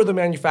like, you are the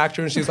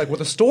manufacturer. And she was like, well,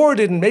 the store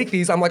didn't make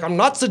these. I'm like, I'm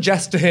not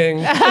suggesting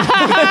that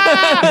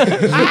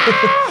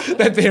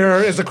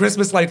there is a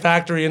Christmas light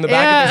factory in the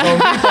back of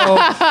this Home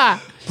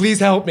Depot. Please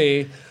help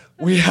me.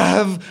 We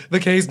have the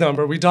case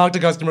number. We talked to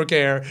customer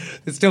care.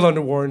 It's still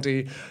under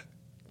warranty.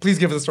 Please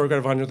give us a store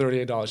credit of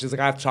 $138. She's like,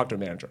 I have to talk to a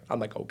manager.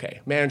 I'm like, okay.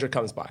 Manager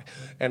comes by.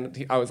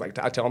 And I was like,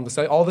 I tell him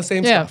all the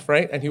same stuff,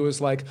 right? And he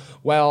was like,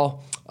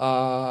 well,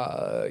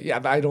 I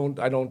don't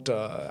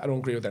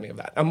agree with any of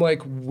that. I'm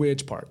like,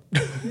 which part?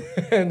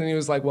 And then he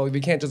was like, well,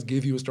 we can't just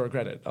give you a store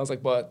credit. I was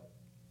like, but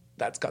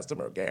that's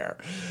customer care.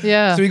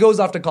 Yeah. So he goes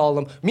off to call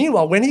them.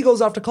 Meanwhile, when he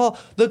goes off to call,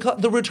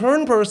 the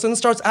return person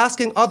starts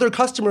asking other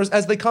customers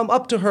as they come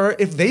up to her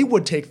if they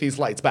would take these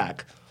lights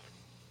back.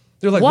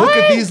 They're like, what? Look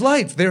at these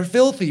lights. They're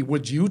filthy.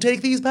 Would you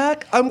take these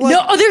back? I'm like,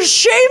 No, they're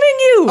shaming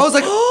you. I was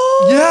like,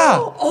 yeah.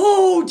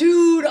 Oh,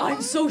 dude,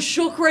 I'm so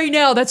shook right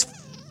now. That's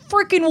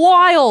freaking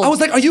wild. I was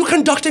like, are you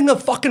conducting a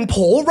fucking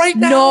poll right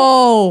now?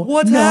 No.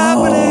 What's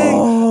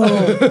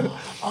happening?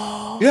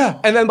 Yeah.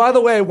 And then, by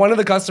the way, one of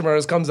the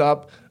customers comes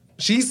up.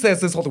 She says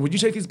this whole thing, would you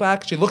take these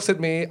back? She looks at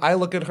me, I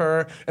look at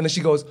her, and then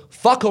she goes,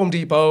 fuck Home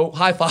Depot,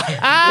 high five.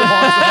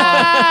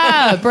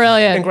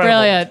 Brilliant, Incredible.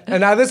 brilliant. And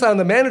now this time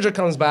the manager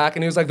comes back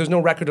and he was like, there's no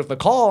record of the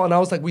call. And I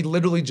was like, we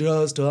literally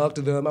just talked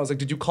to them. I was like,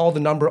 did you call the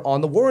number on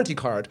the warranty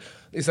card?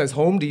 It says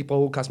Home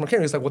Depot customer care.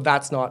 He's like, well,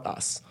 that's not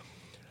us.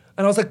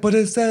 And I was like, but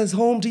it says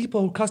Home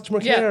Depot customer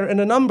care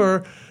and a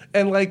number.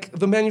 And like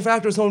the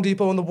manufacturer's Home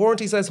Depot and the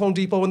warranty says Home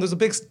Depot and there's a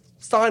big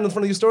sign in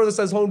front of your store that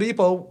says Home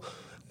Depot.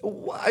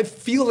 I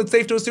feel it's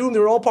safe to assume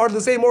they're all part of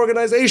the same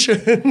organization.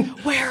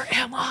 Where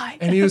am I?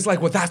 And he was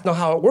like, well, that's not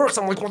how it works.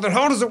 I'm like, well, then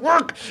how does it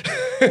work?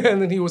 And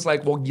then he was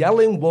like, well,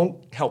 yelling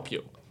won't help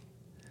you.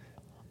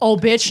 Oh,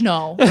 bitch,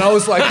 no. And I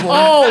was like,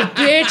 well, Oh,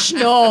 bitch,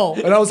 no.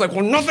 and I was like,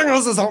 well, nothing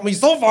else has helped me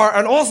so far.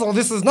 And also,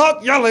 this is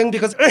not yelling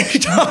because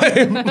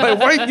anytime my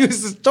wife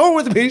uses tone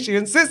with me, she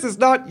insists it's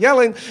not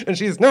yelling, and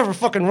she's never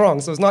fucking wrong.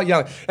 So it's not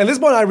yelling. And this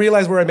one, I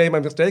realized where I made my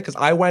mistake because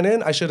I went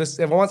in. I should have,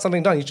 if I want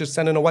something done, you should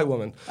send in a white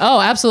woman. Oh,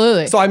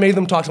 absolutely. So I made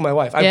them talk to my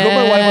wife. I put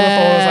my wife on the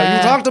phone. I was like,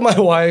 you talk to my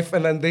wife.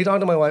 And then they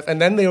talked to my wife.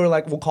 And then they were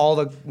like, we'll call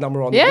the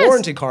number on the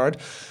warranty card.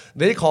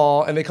 They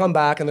call and they come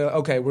back and they're like,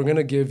 okay, we're going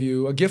to give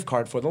you a gift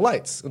card for the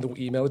lights. And they'll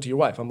email it to your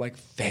wife. I'm like,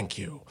 thank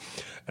you.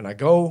 And I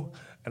go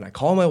and I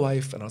call my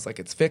wife and I was like,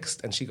 it's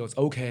fixed. And she goes,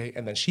 okay.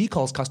 And then she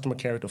calls customer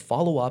care to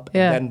follow up.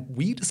 Yeah. And then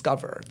we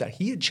discover that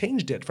he had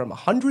changed it from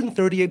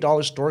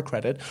 $138 store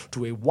credit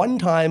to a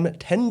one-time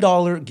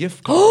 $10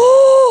 gift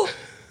card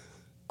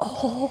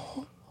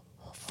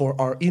for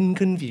our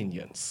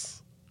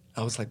inconvenience.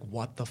 I was like,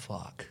 what the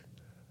fuck?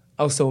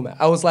 I was so mad.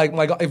 I was like,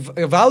 my God,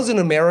 if I was in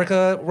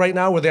America right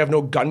now where they have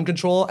no gun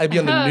control, I'd be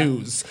on the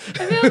news.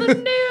 I'd be on the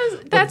news.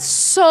 That's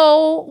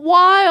so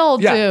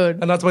wild, dude.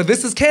 And that's why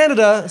this is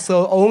Canada,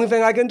 so the only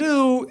thing I can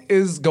do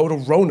is go to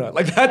Rona.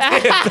 Like,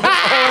 that's it. That's all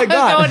I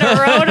got. Going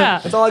to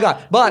Rona. That's all I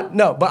got.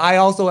 But I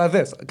also have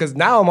this, because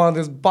now I'm on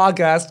this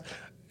podcast,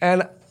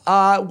 and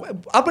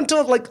up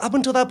until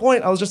that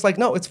point, I was just like,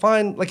 no, it's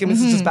fine. Like, I mean,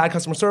 this is just bad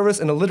customer service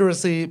and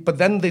illiteracy. But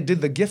then they did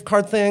the gift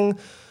card thing.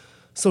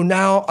 So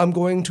now I'm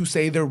going to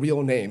say their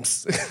real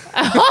names.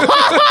 I'm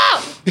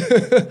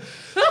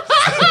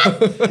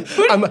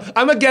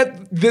gonna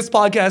get this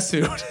podcast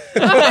sued.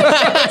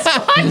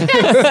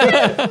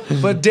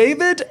 But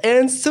David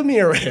and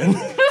Samirin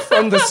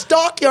from the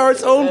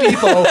Stockyards Home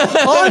Depot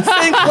on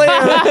St.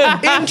 Clair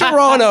in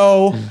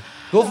Toronto.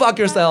 Go fuck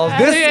yourselves.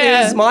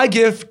 This is my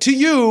gift to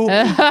you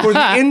for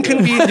the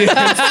inconvenience.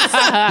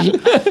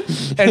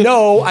 And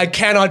no, I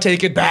cannot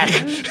take it back.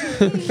 And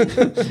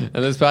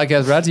this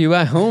podcast brought to you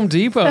by Home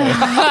Depot.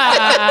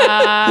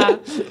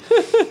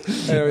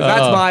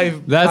 Anyway,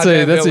 that's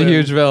a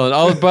huge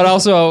villain. But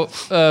also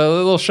a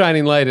little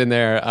shining light in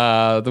there.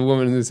 The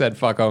woman who said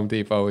 "fuck Home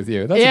Depot" with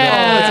you.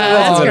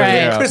 That's a great.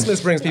 hero.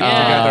 Christmas brings people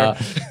together.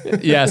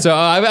 Yeah. So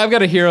I've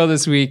got a hero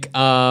this week.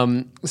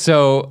 As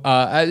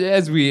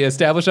we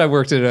established, I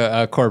worked at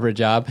a corporate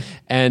job,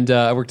 and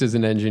I worked as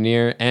an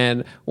engineer.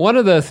 And one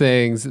of the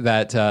things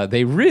that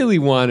they really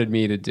wanted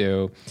me to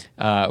do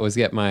was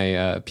get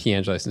my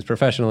PEng license,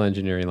 professional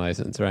engineering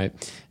license, right?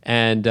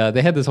 And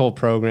they had this whole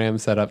program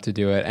set up to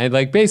do it. And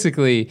like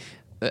basically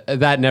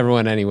that never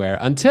went anywhere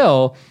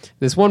until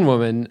this one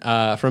woman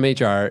from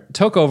HR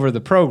took over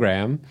the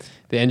program,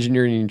 the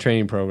engineering and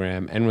training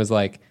program, and was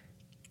like,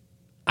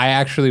 I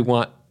actually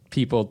want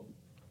people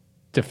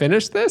to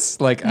finish this,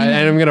 and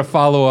I'm going to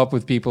follow up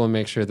with people and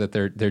make sure that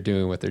they're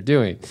doing what they're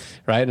doing,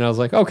 right? And I was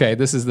like, okay,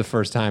 this is the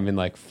first time in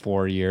like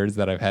 4 years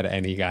that I've had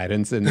any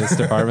guidance in this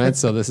department,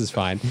 so this is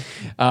fine.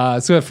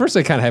 So at first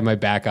I kind of had my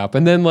back up,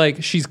 and then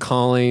like she's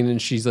calling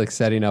and she's like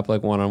setting up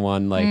like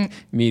one-on-one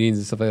meetings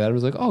and stuff like that. I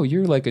was like, oh,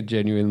 you're like a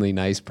genuinely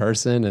nice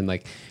person, and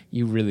like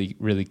you really,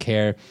 really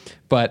care.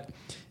 But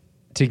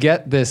to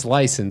get this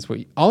license,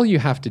 all you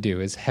have to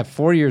do is have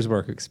 4 years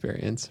work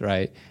experience,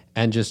 right?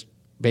 And just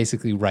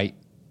basically write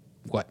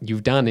what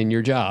you've done in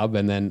your job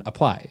and then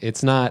apply.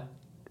 It's not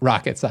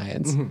rocket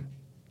science.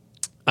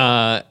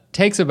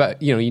 Takes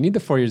about, you need the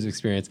 4 years of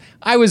experience.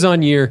 I was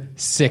on year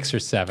 6 or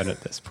 7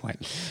 at this point,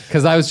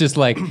 because I was just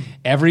like,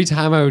 every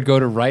time I would go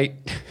to write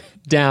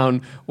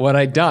down what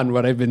I'd done,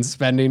 what I've been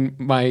spending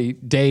my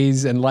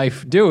days and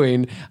life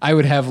doing, I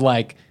would have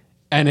like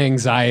an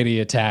anxiety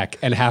attack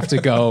and have to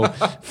go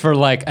for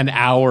like an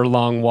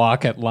hour-long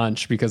walk at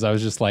lunch, because I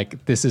was just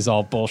like, this is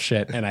all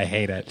bullshit and I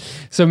hate it.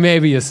 So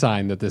maybe a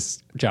sign that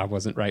this job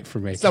wasn't right for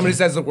me. Somebody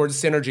says the word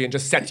synergy and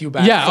just sets you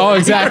back. Yeah,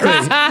 exactly.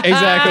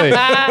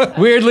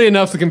 Exactly. Weirdly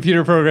enough, the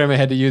computer program I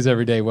had to use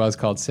every day was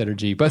called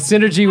Synergy, but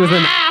Synergy with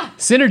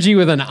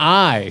an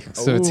I,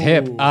 so it's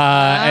hip. Anyway.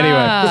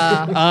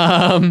 At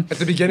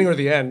the beginning or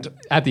the end?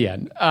 At the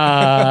end.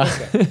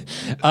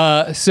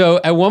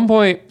 So at one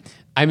point,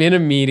 I'm in a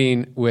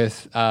meeting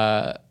with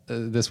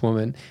this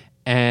woman,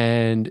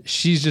 and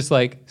she's just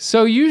like,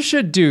 so you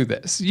should do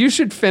this. You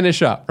should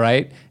finish up,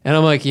 right? And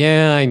I'm like,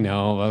 yeah, I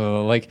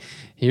know. Like,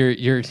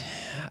 you're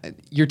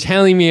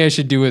telling me I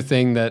should do a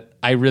thing that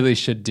I really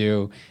should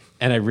do,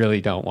 and I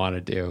really don't want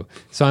to do.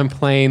 So I'm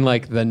playing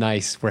like the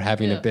nice, we're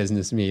having a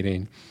business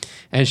meeting.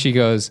 And she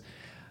goes,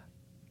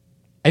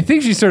 I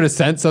think she sort of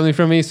sensed something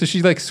from me. So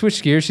she like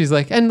switched gears. She's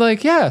like, and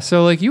like, yeah,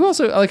 so like you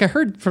also, like I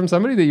heard from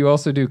somebody that you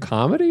also do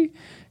comedy.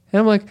 And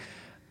I'm like,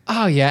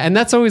 oh, yeah. And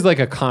that's always like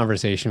a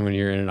conversation when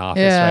you're in an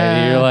office, right?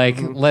 And you're like,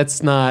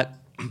 let's not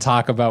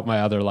talk about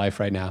my other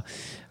life right now.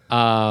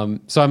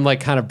 So I'm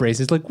like kind of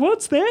braced. It's like,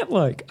 what's that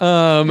like?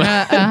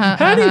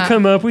 How do you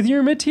come up with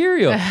your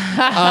material?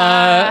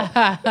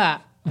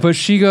 But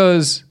she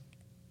goes,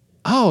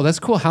 oh, that's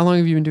cool. How long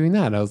have you been doing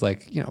that? And I was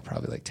like,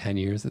 probably like 10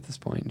 years at this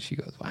point. And she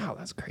goes, wow,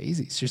 that's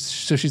crazy. So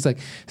she's like,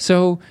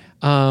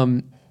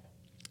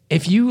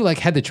 if you like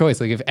had the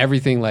choice, like if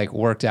everything like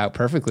worked out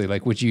perfectly,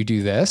 like would you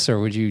do this or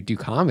would you do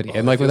comedy?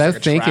 And like without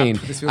thinking,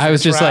 I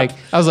was just like,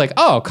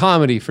 oh,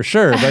 comedy for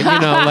sure. But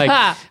like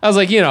I was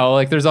like,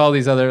 like there's all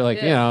these other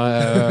like money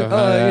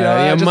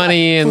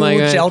and food,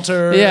 like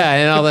shelter,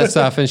 and all that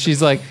stuff. And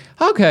she's like,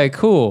 okay,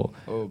 cool.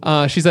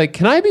 She's like,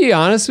 can I be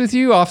honest with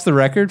you off the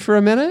record for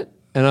a minute?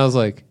 And I was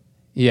like,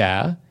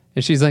 yeah.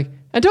 And she's like,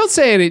 and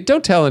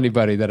don't tell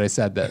anybody that I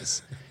said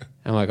this.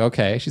 I'm like,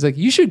 okay. She's like,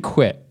 you should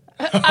quit.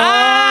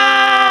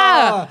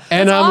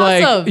 And I'm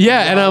awesome. like,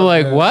 yeah. And I'm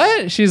like,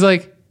 what? She's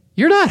like,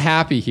 you're not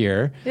happy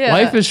here. Yeah.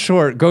 Life is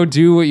short. Go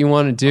do what you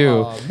want to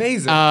do. Oh,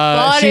 amazing.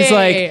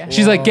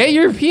 She's like, get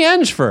your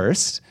PEng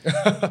first.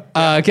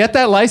 Get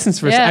that license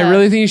first. Yeah. I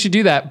really think you should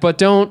do that.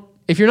 But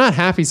if you're not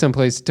happy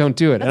someplace, don't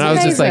do it. That's and I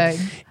was amazing. just like,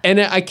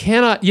 and I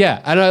cannot,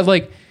 and I was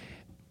like,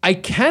 I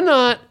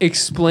cannot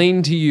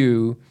explain to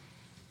you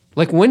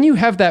Like when you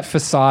have that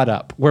facade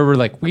up where we're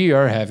like, we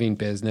are having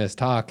business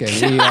talk and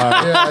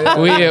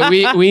we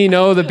are, we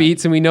know the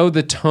beats and we know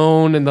the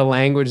tone and the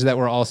language that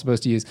we're all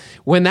supposed to use.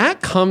 When that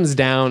comes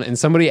down and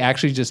somebody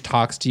actually just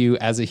talks to you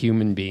as a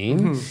human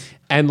being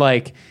and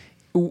like,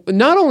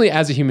 not only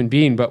as a human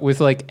being, but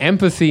with like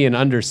empathy and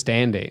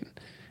understanding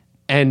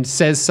and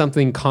says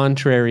something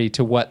contrary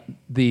to what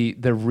the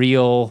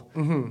real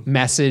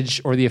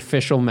message or the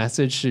official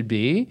message should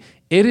be,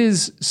 it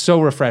is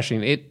so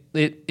refreshing.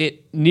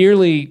 It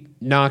nearly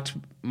knocked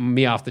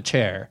me off the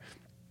chair.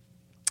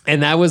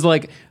 And that was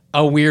like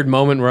a weird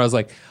moment where I was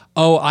like,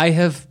 oh, I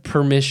have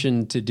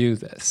permission to do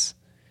this.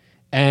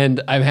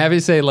 And I'm happy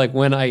to say, like,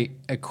 when I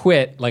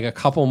quit, like a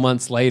couple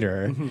months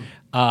later,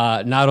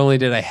 not only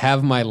did I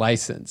have my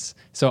license,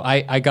 so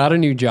I got a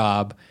new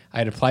job. I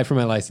had applied for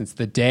my license.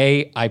 The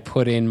day I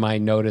put in my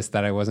notice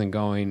that I wasn't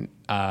going,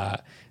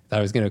 that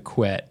I was going to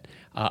quit,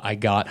 I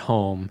got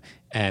home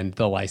and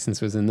the license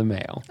was in the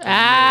mail. What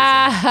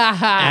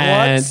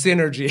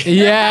synergy.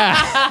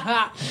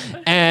 Yeah.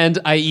 And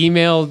I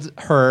emailed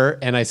her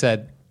and I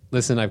said,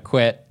 listen, I've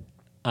quit.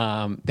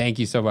 Thank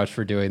you so much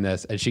for doing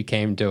this. And she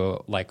came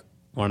to like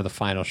one of the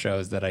final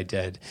shows that I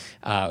did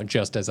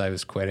just as I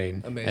was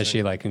quitting. Amazing. And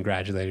she like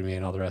congratulated me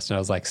and all the rest. And I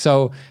was like,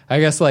 so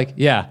I guess like,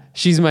 yeah,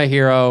 she's my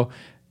hero.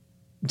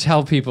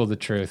 Tell people the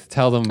truth.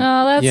 Tell them.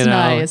 Oh, that's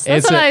nice.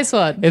 That's a nice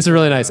one. It's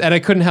really nice. And I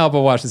couldn't help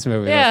but watch this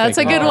movie. Yeah, it's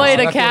a good way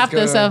to cap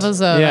this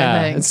episode,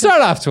 I think. And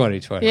start off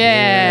 2020.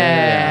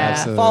 Yeah.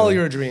 Absolutely. Follow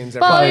your dreams.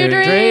 Follow your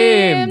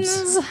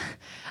dreams.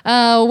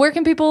 Where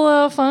can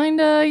people find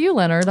you,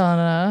 Leonard,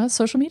 on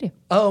social media?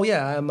 Oh,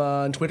 yeah. I'm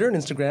on Twitter and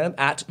Instagram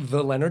at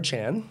the Leonard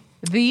Chan.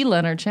 The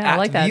Leonard Chan. I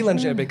like that. The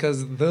Leonard Chan,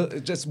 because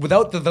just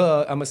without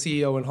the, I'm a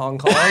CEO in Hong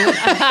Kong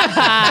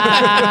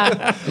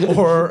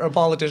or a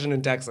politician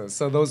in Texas.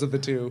 So those are the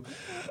two.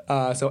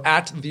 So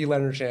at the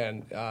Leonard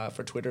Chan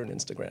for Twitter and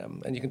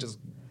Instagram. And you can just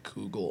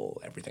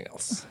Google everything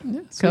else. Yeah,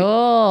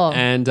 cool.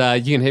 And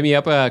you can hit me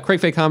up, Craig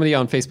Fay Comedy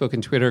on Facebook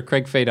and Twitter,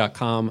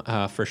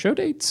 craigfay.com for show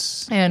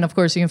dates. And of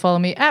course, you can follow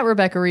me at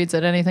Rebecca Reads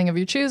at anything of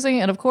your choosing.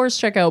 And of course,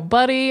 check out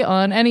Buddy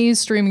on any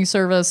streaming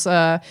service.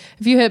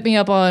 If you hit me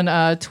up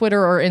on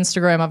Twitter or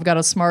Instagram, I've got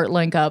a smart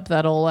link up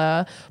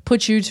that'll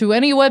put you to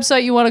any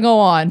website you want to go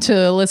on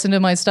to listen to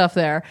my stuff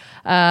there.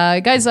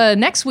 Guys,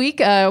 next week,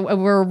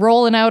 we're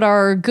rolling out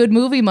our Good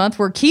Movie Month.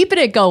 We're keeping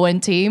it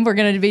going, team. We're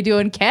going to be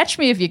doing Catch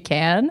Me If You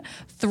Can.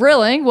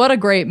 Thrilling. What a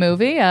great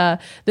movie.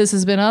 This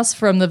has been us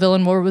from The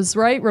Villain Was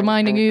Right,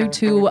 reminding you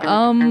to,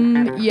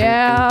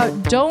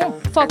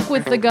 don't fuck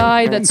with the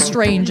guy that's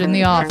strange in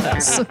the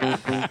office.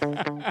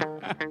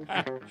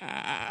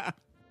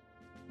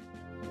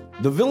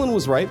 The Villain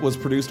Was Right was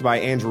produced by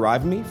Andrew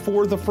Ivamy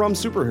for the From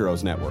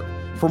Superheroes Network.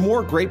 For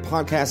more great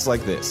podcasts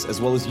like this,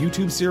 as well as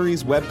YouTube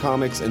series,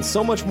 webcomics, and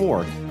so much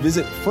more,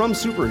 visit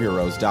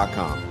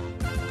FromSuperheroes.com.